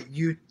some point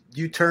you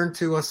turned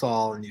to us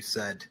all and you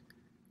said,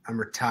 I'm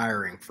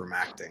retiring from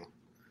acting.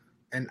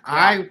 And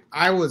yeah.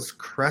 I was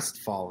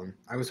crestfallen.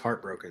 I was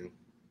heartbroken,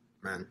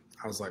 man.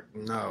 I was like,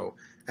 no.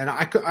 And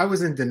I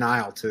was in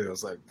denial too. I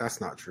was like, that's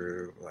not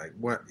true. Like,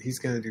 what? He's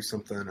going to do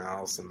something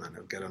else and then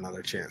he'll get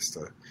another chance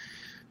to.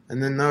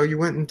 And then, no, you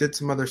went and did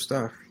some other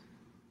stuff.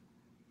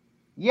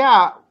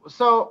 Yeah.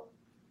 So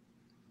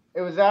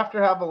it was after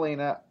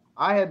Javelina.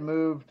 I had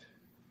moved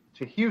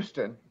to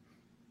Houston.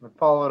 I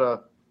followed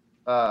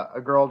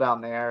a girl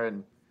down there,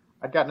 and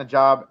I'd gotten a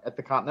job at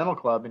the Continental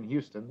Club in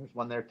Houston. There's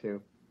one there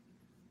too.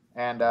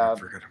 And I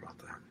forgot about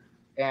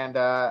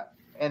that.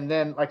 And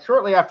then like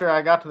shortly after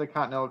I got to the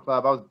Continental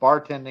Club, I was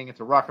bartending. It's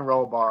a rock and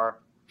roll bar,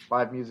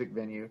 live music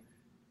venue.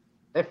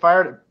 They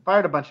fired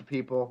a bunch of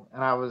people,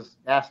 and I was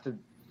asked to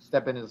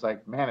step in as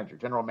like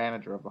general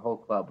manager of the whole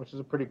club, which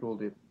is a pretty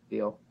cool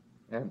deal,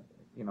 and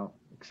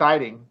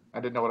exciting.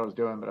 I didn't know what I was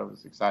doing, but I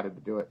was excited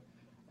to do it.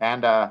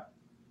 And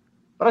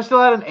but I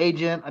still had an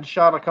agent. I'd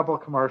shot a couple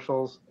of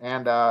commercials,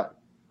 and my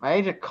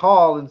agent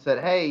called and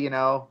said, "Hey,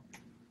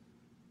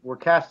 we're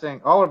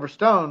casting Oliver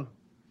Stone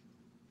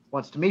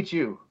wants to meet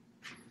you.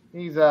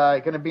 He's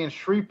going to be in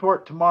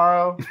Shreveport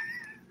tomorrow,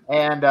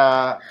 and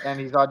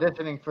he's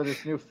auditioning for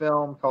this new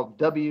film called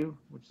W,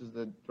 which is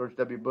the George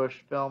W. Bush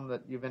film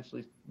that you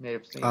eventually may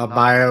have seen.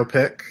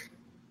 Biopic.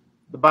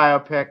 The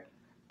biopic,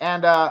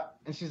 and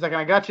she's like,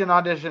 I got you an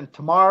audition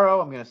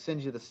tomorrow. I'm going to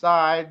send you the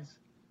sides.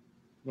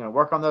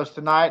 Work on those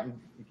tonight,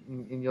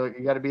 and you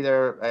got to be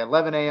there at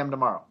 11 a.m.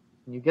 tomorrow.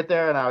 And you get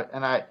there, and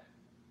I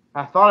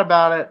thought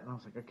about it, and I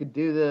was like, I could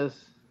do this,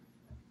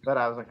 but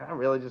I was like, I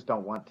really just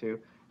don't want to.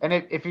 And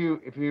if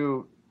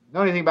you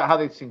know anything about how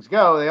these things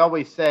go, they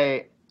always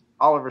say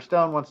Oliver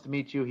Stone wants to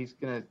meet you. He's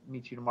gonna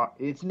meet you tomorrow.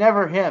 It's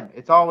never him.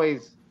 It's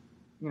always,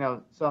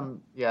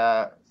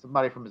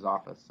 somebody from his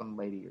office, some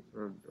lady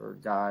or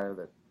guy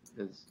that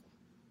is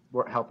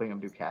helping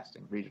him do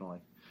casting regionally.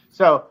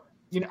 So.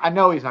 I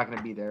know he's not going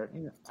to be there.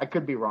 I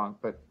could be wrong,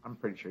 but I'm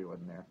pretty sure he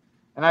wasn't there.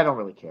 And I don't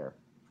really care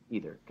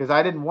either because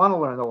I didn't want to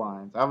learn the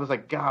lines. I was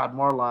like, God,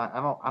 more lines.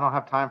 I don't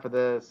have time for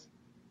this.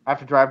 I have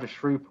to drive to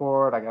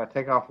Shreveport. I got to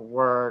take off of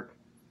work.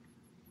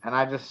 And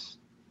I just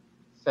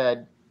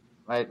said,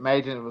 my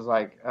agent was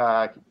like,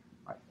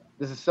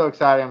 this is so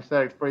exciting. I'm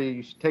excited for you.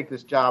 You should take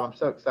this job. I'm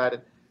so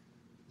excited.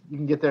 You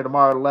can get there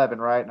tomorrow at 11,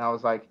 right? And I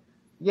was like,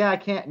 yeah, I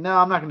can't. No,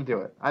 I'm not going to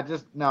do it. I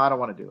don't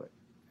want to do it.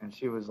 And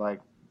she was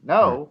like,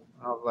 no.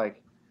 I was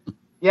like,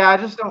 yeah, I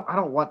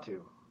don't want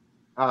to.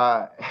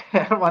 I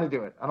don't want to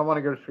do it. I don't want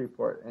to go to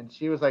Shreveport. And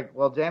she was like,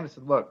 well, James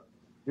said, look,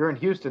 you're in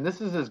Houston. This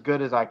is as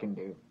good as I can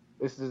do.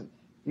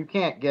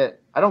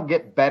 I don't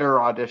get better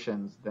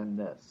auditions than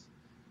this.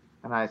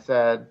 And I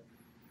said,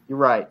 you're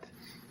right.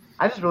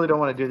 I just really don't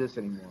want to do this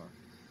anymore.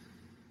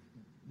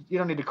 You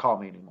don't need to call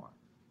me anymore.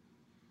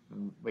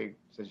 And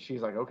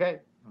she's like,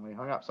 okay. And we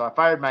hung up. So I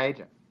fired my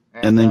agent.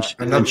 And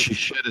then she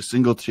shed a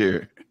single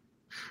tear.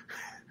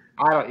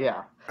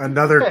 Yeah.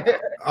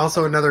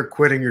 Another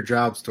quitting your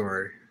job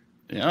story.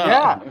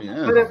 Yeah.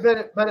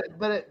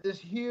 But this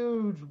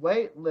huge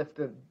weight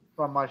lifted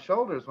from my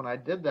shoulders when I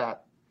did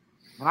that,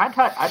 and I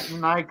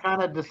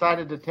kind of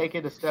decided to take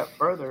it a step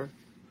further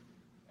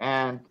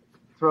and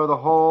throw the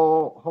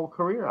whole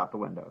career out the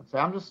window. Say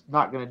I'm just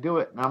not going to do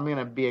it, and I'm going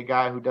to be a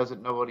guy who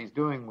doesn't know what he's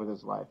doing with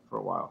his life for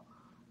a while,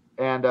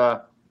 and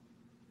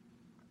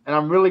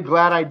I'm really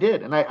glad I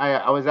did, and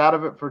I was out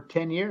of it for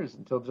 10 years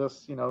until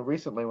just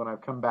recently when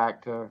I've come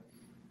back to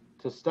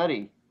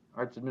study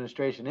arts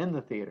administration in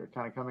the theater,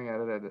 kind of coming at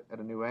it at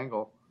a new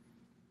angle.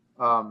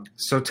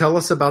 So tell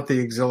us about the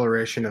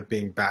exhilaration of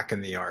being back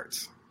in the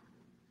arts.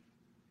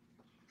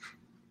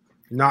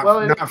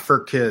 Not for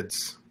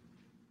kids.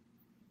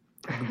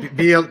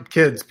 Be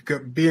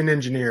an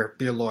engineer,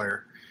 be a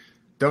lawyer.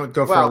 Don't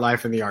go for a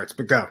life in the arts,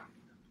 but go.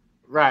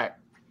 Right.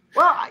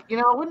 Well,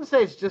 I wouldn't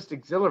say it's just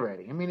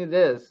exhilarating. I mean, it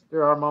is.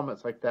 There are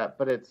moments like that,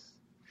 but it's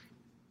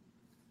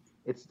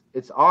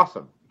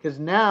awesome because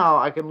now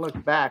I can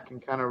look back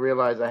and kind of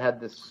realize I had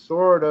this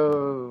sort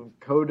of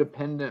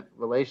codependent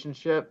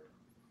relationship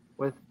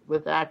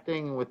with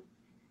acting, with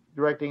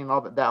directing, and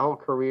all that whole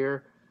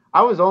career.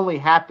 I was only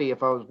happy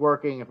if I was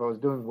working, if I was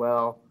doing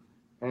well,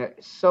 and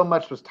so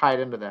much was tied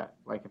into that.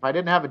 Like if I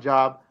didn't have a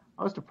job,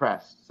 I was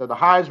depressed. So the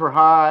highs were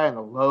high and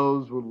the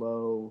lows were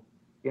low,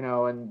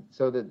 and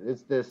so that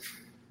it's this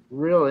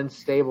real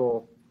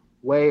unstable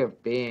way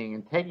of being,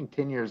 and taking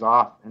 10 years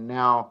off and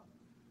now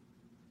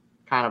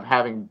kind of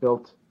having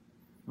built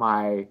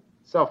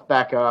myself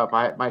back up.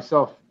 My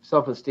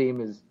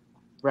self-esteem is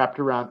wrapped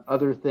around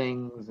other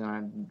things, and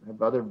I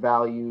have other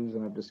values,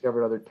 and I've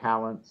discovered other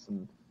talents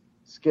and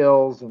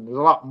skills, and there's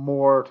a lot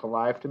more to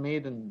life to me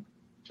than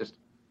just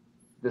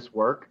this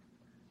work.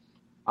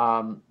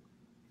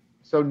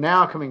 So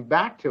now coming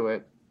back to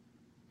it,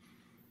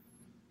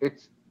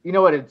 it's,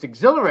 it's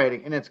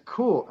exhilarating and it's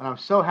cool, and I'm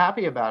so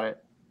happy about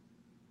it.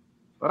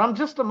 But I'm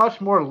just a much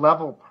more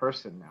level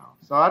person now.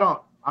 So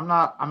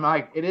I'm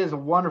like, it is a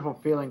wonderful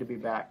feeling to be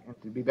back and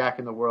to be back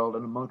in the world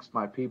and amongst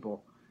my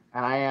people.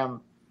 And I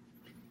am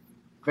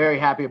very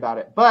happy about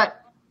it.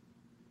 But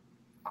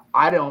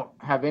I don't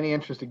have any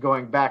interest in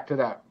going back to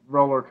that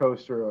roller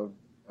coaster of,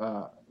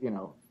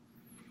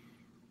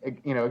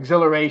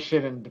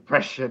 exhilaration and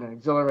depression and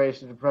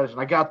exhilaration and depression.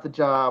 I got the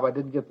job. I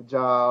didn't get the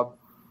job.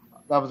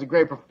 That was a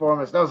great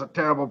performance. That was a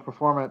terrible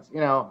performance. I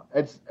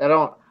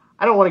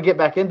don't want to get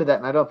back into that,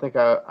 and I don't think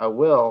I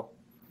will.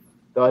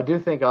 Though I do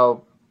think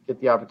I'll get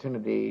the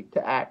opportunity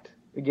to act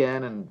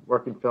again and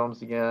work in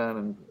films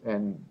again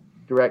and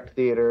direct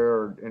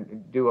theater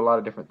and do a lot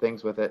of different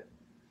things with it.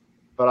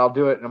 But I'll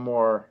do it in a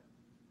more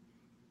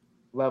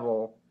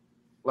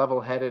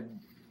level-headed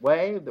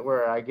way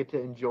where I get to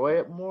enjoy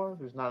it more.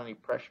 There's not any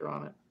pressure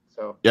on it.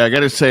 So yeah, I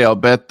got to say, I'll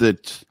bet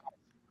that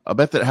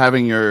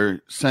having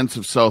your sense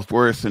of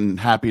self-worth and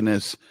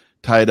happiness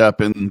tied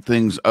up in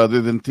things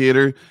other than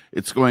theater,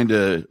 it's going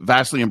to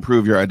vastly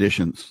improve your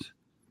auditions.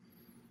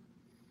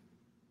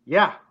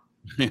 Yeah.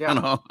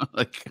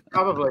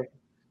 Probably.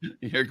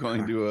 You're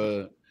going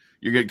to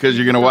because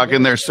you're going to walk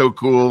in there so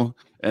cool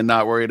and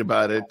not worried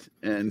about it,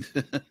 and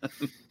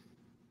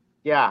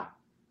yeah,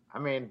 I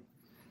mean,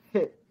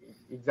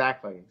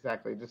 exactly.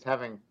 Just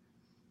having,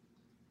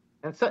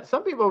 and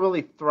some people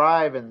really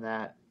thrive in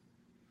that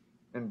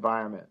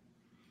environment.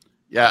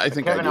 Yeah, I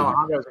think Kevin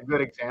Alejandro is a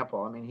good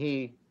example. I mean,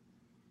 he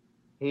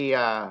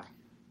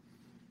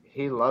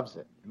loves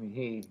it. I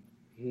mean,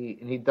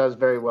 he does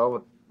very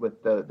well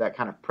with that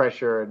kind of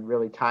pressure and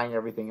really tying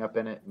everything up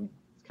in it. And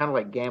it's kind of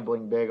like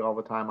gambling big all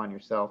the time on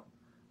yourself.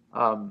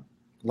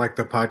 Like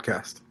the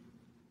podcast.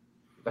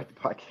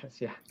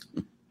 Yeah.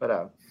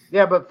 But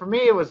but for me,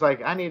 it was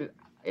like I needed.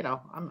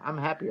 I'm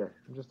happier.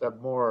 I'm just a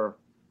more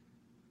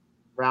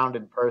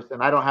rounded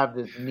person. I don't have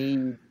this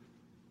need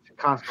to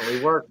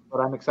constantly work, but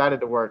I'm excited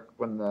to work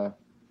when the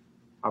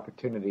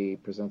opportunity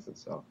presents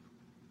itself.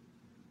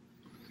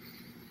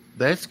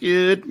 That's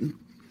good.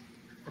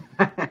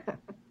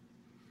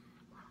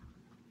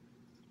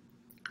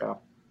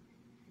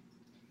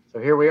 So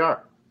here we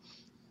are.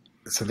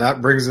 So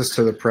that brings us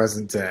to the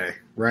present day,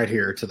 right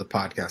here to the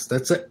podcast.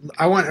 That's it.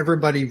 I want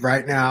everybody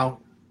right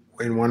now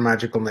in One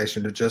Magical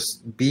Nation to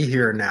just be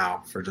here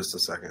now for just a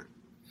second.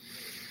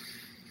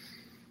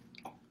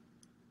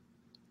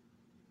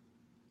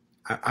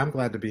 I'm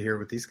glad to be here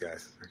with these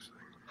guys, actually.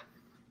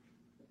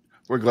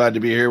 We're glad to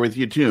be here with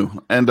you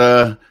too. And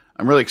I'm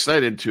really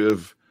excited to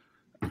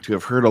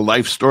have heard a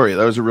life story.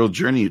 That was a real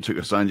journey you took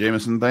us on,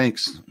 Jameson.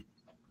 Thanks.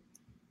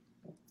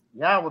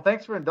 Yeah, well,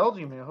 thanks for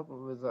indulging me. I hope it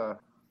was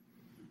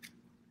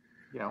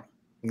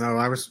No,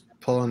 I was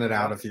pulling it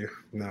out of you.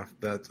 No,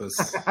 that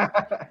was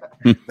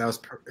it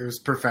was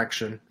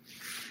perfection.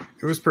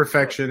 It was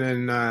perfection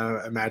in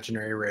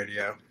imaginary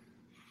radio.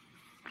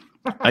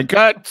 I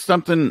got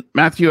something,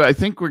 Matthew. I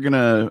think we're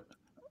gonna.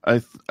 I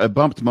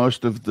bumped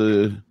most of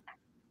the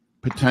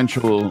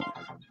potential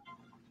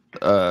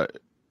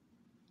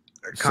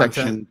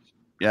section.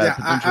 Yeah,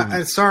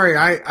 I'm sorry.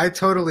 I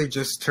totally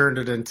just turned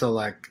it into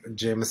like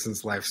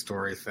Jameson's life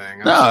story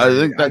thing. I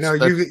think that's, I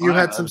know you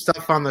had some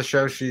stuff on the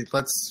show sheet.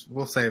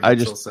 We'll save it. I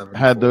just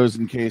had those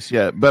in case,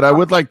 but I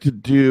would like to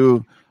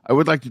do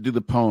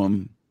the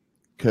poem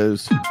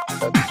because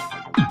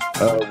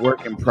that's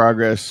work in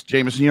progress.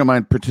 Jameson, you don't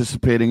mind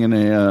participating in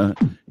a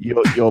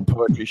Yale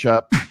poetry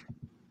shop?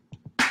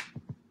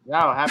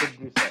 Yeah, I'm happy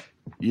to do so.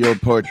 Yale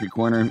Poetry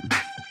Corner.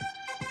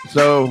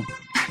 So,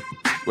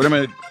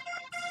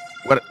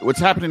 what's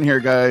happening here,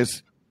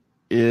 guys,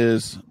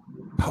 is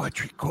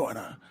Poetry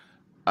Corner.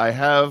 I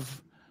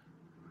have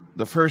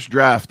the first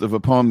draft of a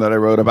poem that I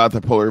wrote about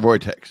the polar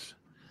vortex.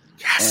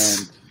 Yes.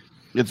 And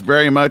it's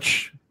very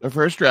much the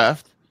first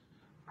draft.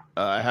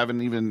 I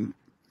haven't even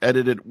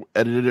edited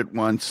it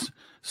once.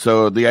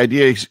 So the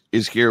idea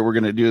is here. We're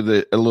going to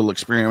do a little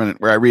experiment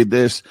where I read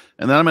this,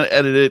 and then I'm going to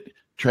edit it,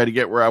 try to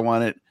get where I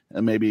want it,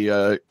 and maybe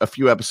a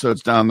few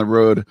episodes down the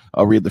road,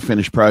 I'll read the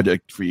finished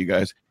project for you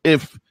guys.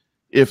 If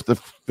if the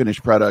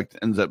finished product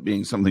ends up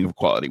being something of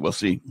quality. We'll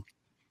see.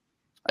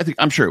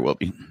 I'm sure it will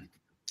be.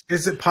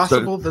 Is it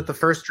possible that the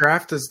first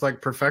draft is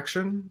like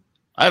perfection?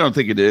 I don't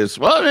think it is.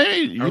 Well,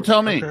 hey, you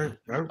tell me. Okay.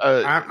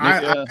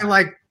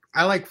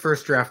 I like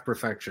first draft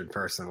perfection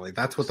personally.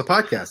 That's what the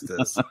podcast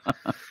is.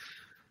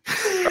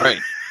 All right,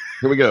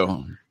 here we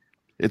go.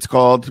 It's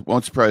called,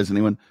 won't surprise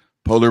anyone,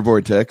 Polar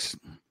Vortex.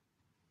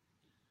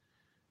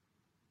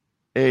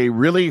 A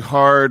really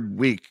hard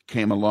week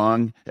came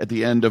along at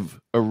the end of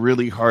a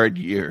really hard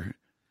year.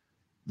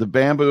 The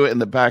bamboo in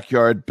the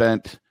backyard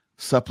bent,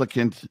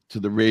 supplicant to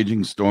the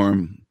raging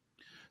storm.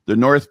 The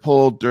North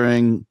Pole,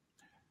 during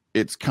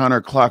its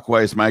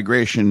counterclockwise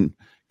migration,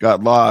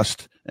 got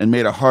lost and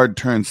made a hard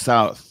turn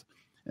south.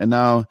 And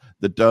now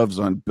the doves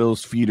on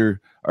Bill's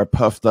feeder are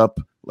puffed up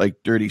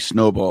like dirty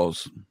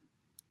snowballs.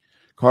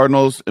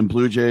 Cardinals and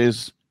Blue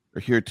Jays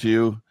are here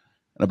too,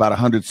 and about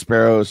 100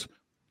 sparrows.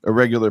 A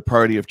regular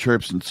party of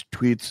chirps and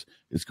tweets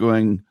is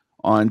going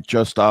on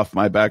just off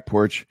my back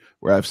porch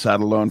where I've sat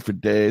alone for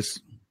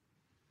days.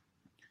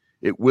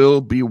 It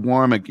will be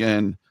warm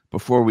again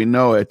before we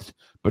know it,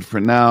 but for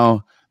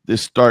now,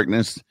 this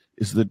darkness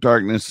is the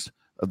darkness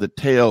of the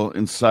tail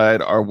inside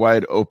our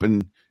wide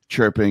open,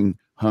 chirping,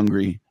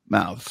 hungry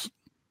mouths.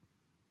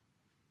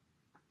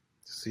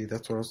 See,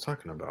 that's what I was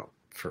talking about.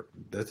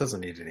 That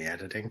doesn't need any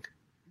editing.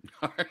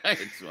 All right,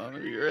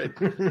 well, you're right.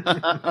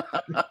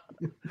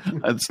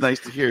 That's nice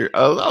to hear.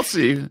 I'll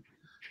see.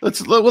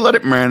 We'll let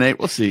it marinate.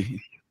 We'll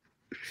see.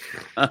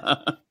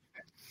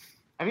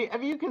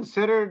 Have you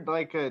considered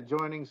like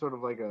joining sort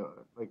of like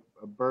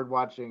a bird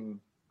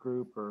watching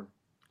group or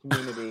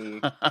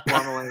community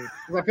formally?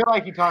 I feel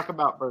like you talk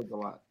about birds a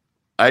lot.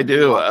 I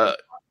do.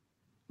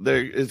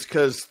 It's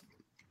because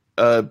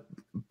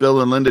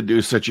Bill and Linda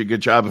do such a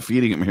good job of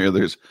feeding them here.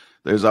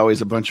 There's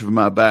always a bunch of them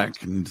out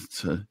back, and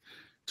it's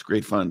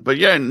great fun. But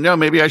yeah, no,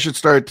 maybe I should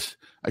start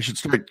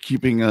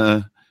keeping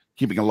a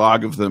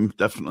log of them.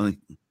 Definitely.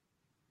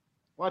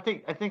 Well,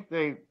 I think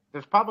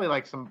there's probably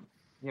like some,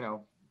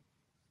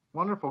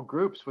 wonderful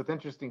groups with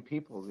interesting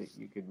people that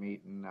you could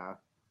meet. And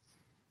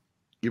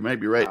you might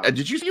be right.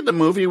 Did you see the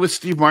movie with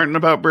Steve Martin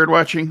about bird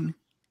watching?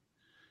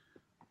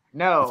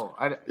 No,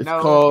 but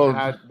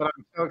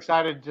I'm so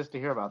excited just to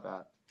hear about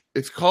that.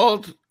 It's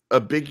called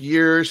A Big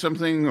Year or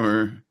something,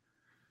 or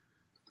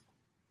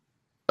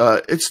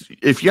it's,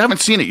 if you haven't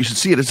seen it, you should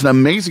see it. It's an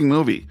amazing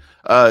movie.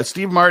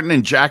 Steve Martin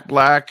and Jack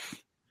Black,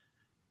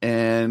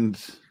 and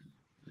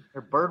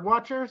they're bird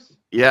watchers.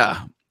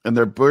 Yeah, and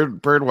they're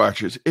bird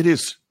watchers. It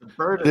is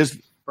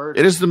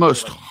the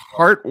most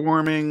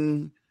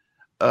heartwarming,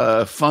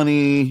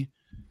 funny,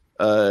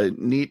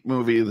 neat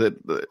movie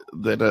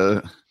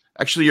that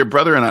actually your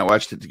brother and I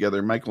watched it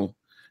together. Michael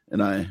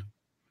and I,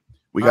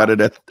 we got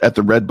it at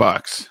the Red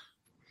Box,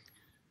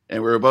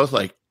 and we were both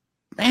like,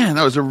 man,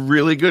 that was a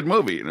really good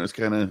movie. And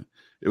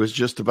it was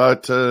just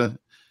about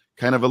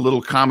kind of a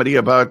little comedy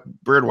about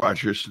bird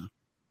watchers.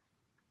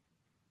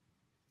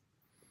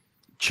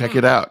 Check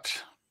it out.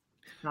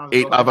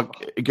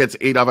 It gets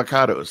 8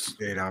 avocados.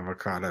 8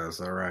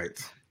 avocados. All right.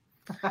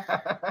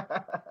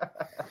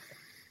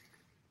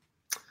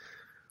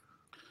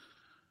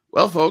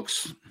 Well,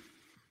 folks,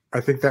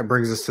 I think that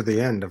brings us to the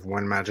end of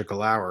One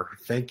Magical Hour.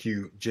 Thank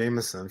you,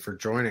 Jameson, for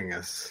joining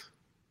us.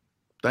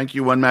 Thank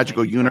you, One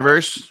Magical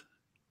Universe,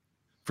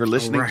 for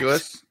listening to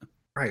us.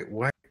 Right.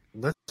 What?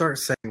 Let's start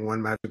saying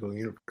One Magical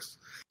Universe.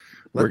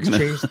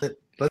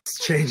 Let's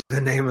change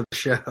the name of the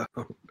show.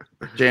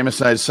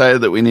 Jameson, I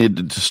decided that we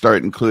needed to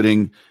start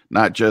including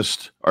not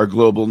just our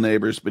global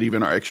neighbors, but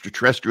even our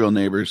extraterrestrial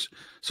neighbors.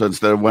 So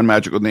instead of One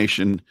Magical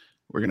Nation,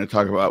 we're going to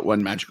talk about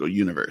One Magical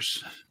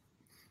Universe.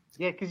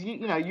 Yeah, because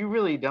you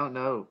really don't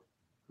know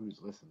who's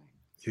listening.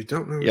 You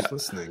don't know who's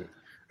listening,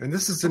 and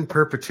this is in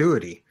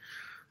perpetuity.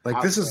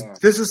 Like this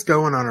is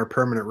going on our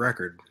permanent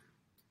record.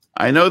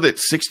 I know that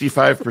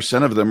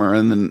 65% of them are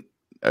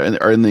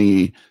in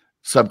the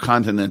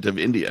subcontinent of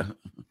India.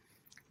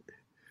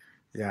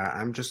 Yeah,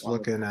 I'm just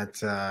looking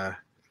at our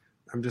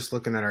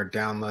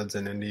downloads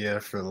in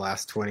India for the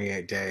last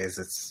 28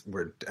 days.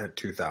 We're at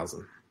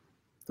 2,000.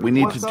 We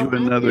need to do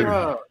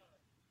another.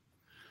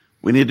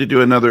 We need to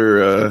do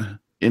another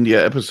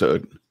India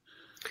episode.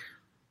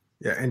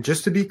 Yeah, and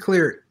just to be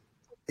clear,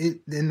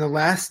 in the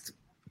last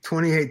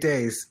 28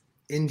 days,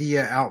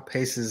 India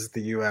outpaces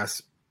the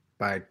U.S.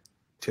 by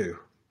 2.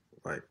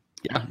 Like,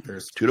 yeah,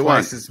 there's 2 to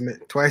 1.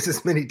 Twice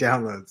as many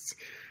downloads.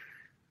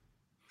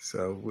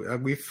 So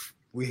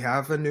we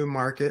have a new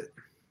market.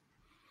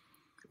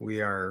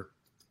 We are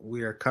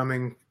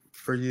coming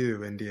for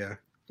you, India.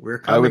 We're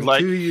coming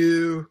to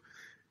you.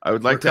 I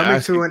would like to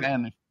ask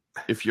again,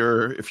 if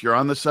you're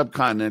on the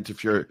subcontinent,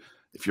 if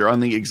you're on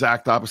the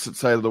exact opposite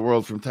side of the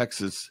world from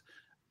Texas,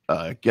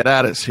 get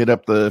at us. Hit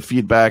up the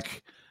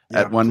feedback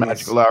at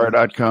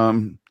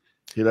onemagicalhour.com.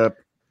 Hit up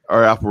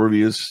our Apple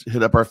reviews.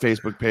 Hit up our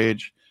Facebook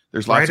page.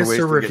 There's lots of ways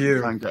to get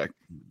in contact.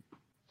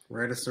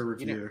 Write us a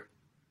review.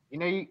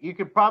 You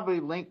could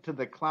probably link to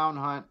the Clown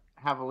Hunt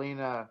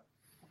Javelina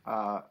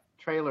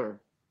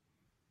trailer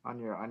on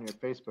your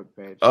Facebook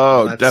page.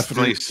 Oh,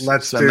 definitely.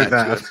 Let's do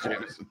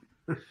that.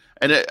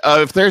 And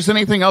if there's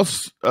anything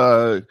else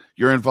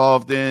you're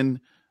involved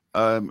in,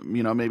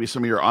 maybe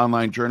some of your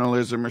online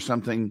journalism or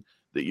something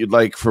that you'd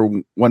like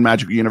for One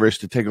Magical Universe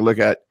to take a look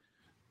at,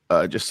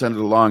 just send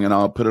it along and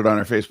I'll put it on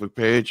our Facebook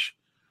page.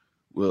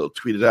 We'll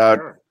tweet it out.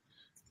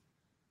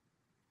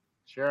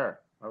 Sure.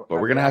 But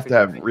we're going to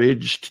have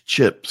ridged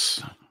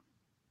chips.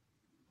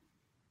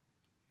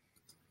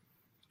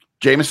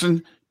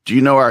 Jameson, do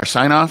you know our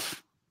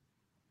sign-off?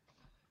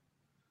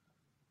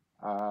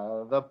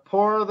 The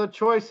poorer the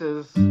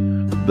choices,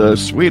 the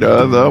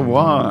sweeter the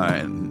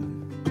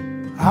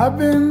wine. I've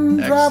been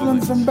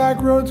traveling some back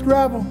roads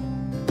gravel,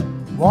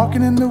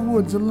 walking in the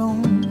woods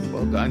alone.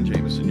 Well done,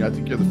 Jameson. I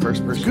think you're the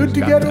first person. It's good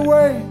to get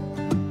away,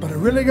 but I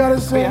really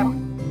gotta say,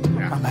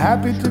 I'm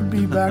happy to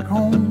be back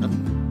home.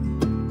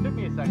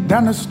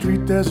 Down the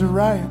street there's a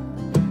riot,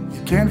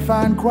 you can't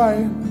find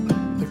quiet.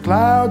 The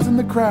clouds and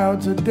the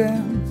crowds are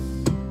dense.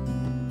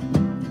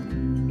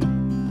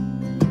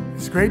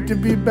 It's great to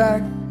be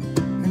back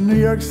in New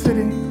York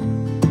City,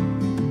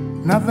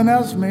 nothing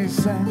else makes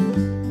sense.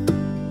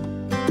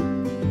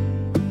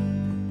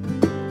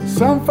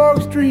 Some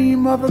folks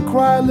dream of a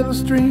quiet little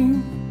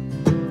stream,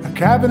 a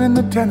cabin in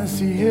the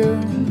Tennessee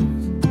hills,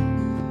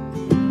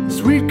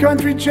 sweet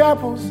country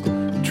chapels,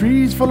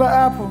 trees full of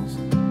apples,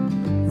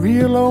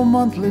 real low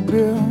monthly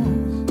bills.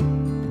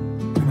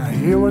 And I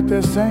hear what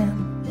they're saying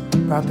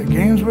about the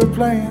games we're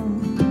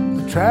playing,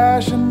 the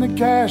trash and the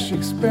cash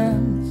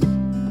expense.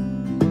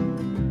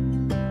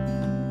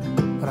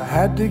 But I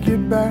had to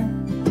get back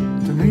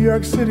to New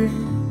York City,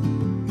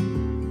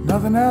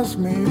 nothing else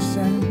made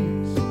sense.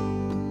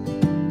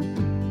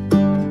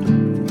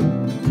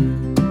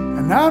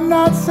 And I'm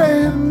not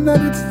saying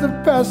that it's the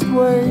best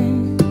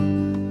way,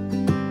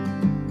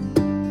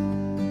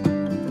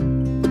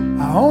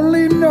 I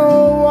only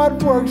know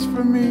what works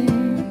for me.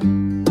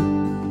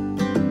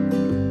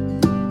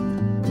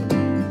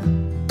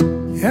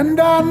 And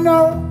I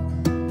know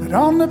that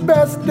on the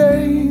best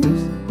days,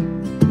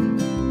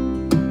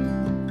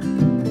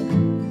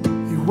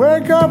 you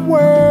wake up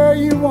where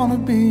you want to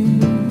be.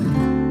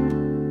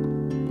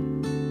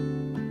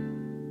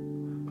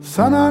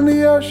 Sun on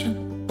the ocean,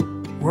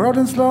 world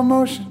in slow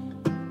motion,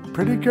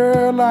 pretty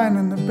girl lying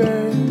in the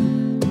bed.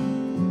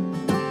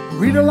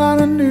 Read a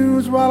line of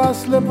news while I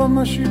slip on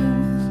my shoes,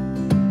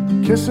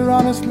 kiss her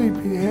on a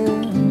sleepy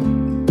head.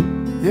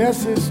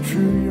 Yes, it's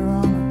true, Your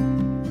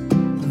Honor,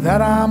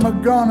 that I'm a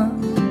goner,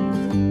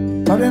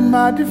 but in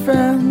my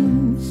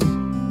defense,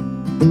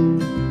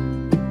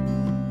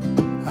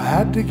 I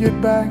had to get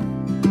back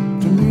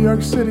to New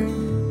York City,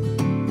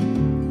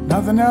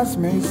 nothing else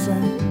made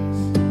sense.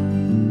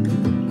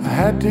 I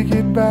had to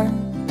get back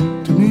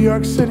to New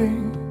York City,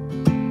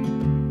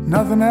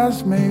 nothing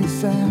else made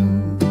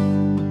sense.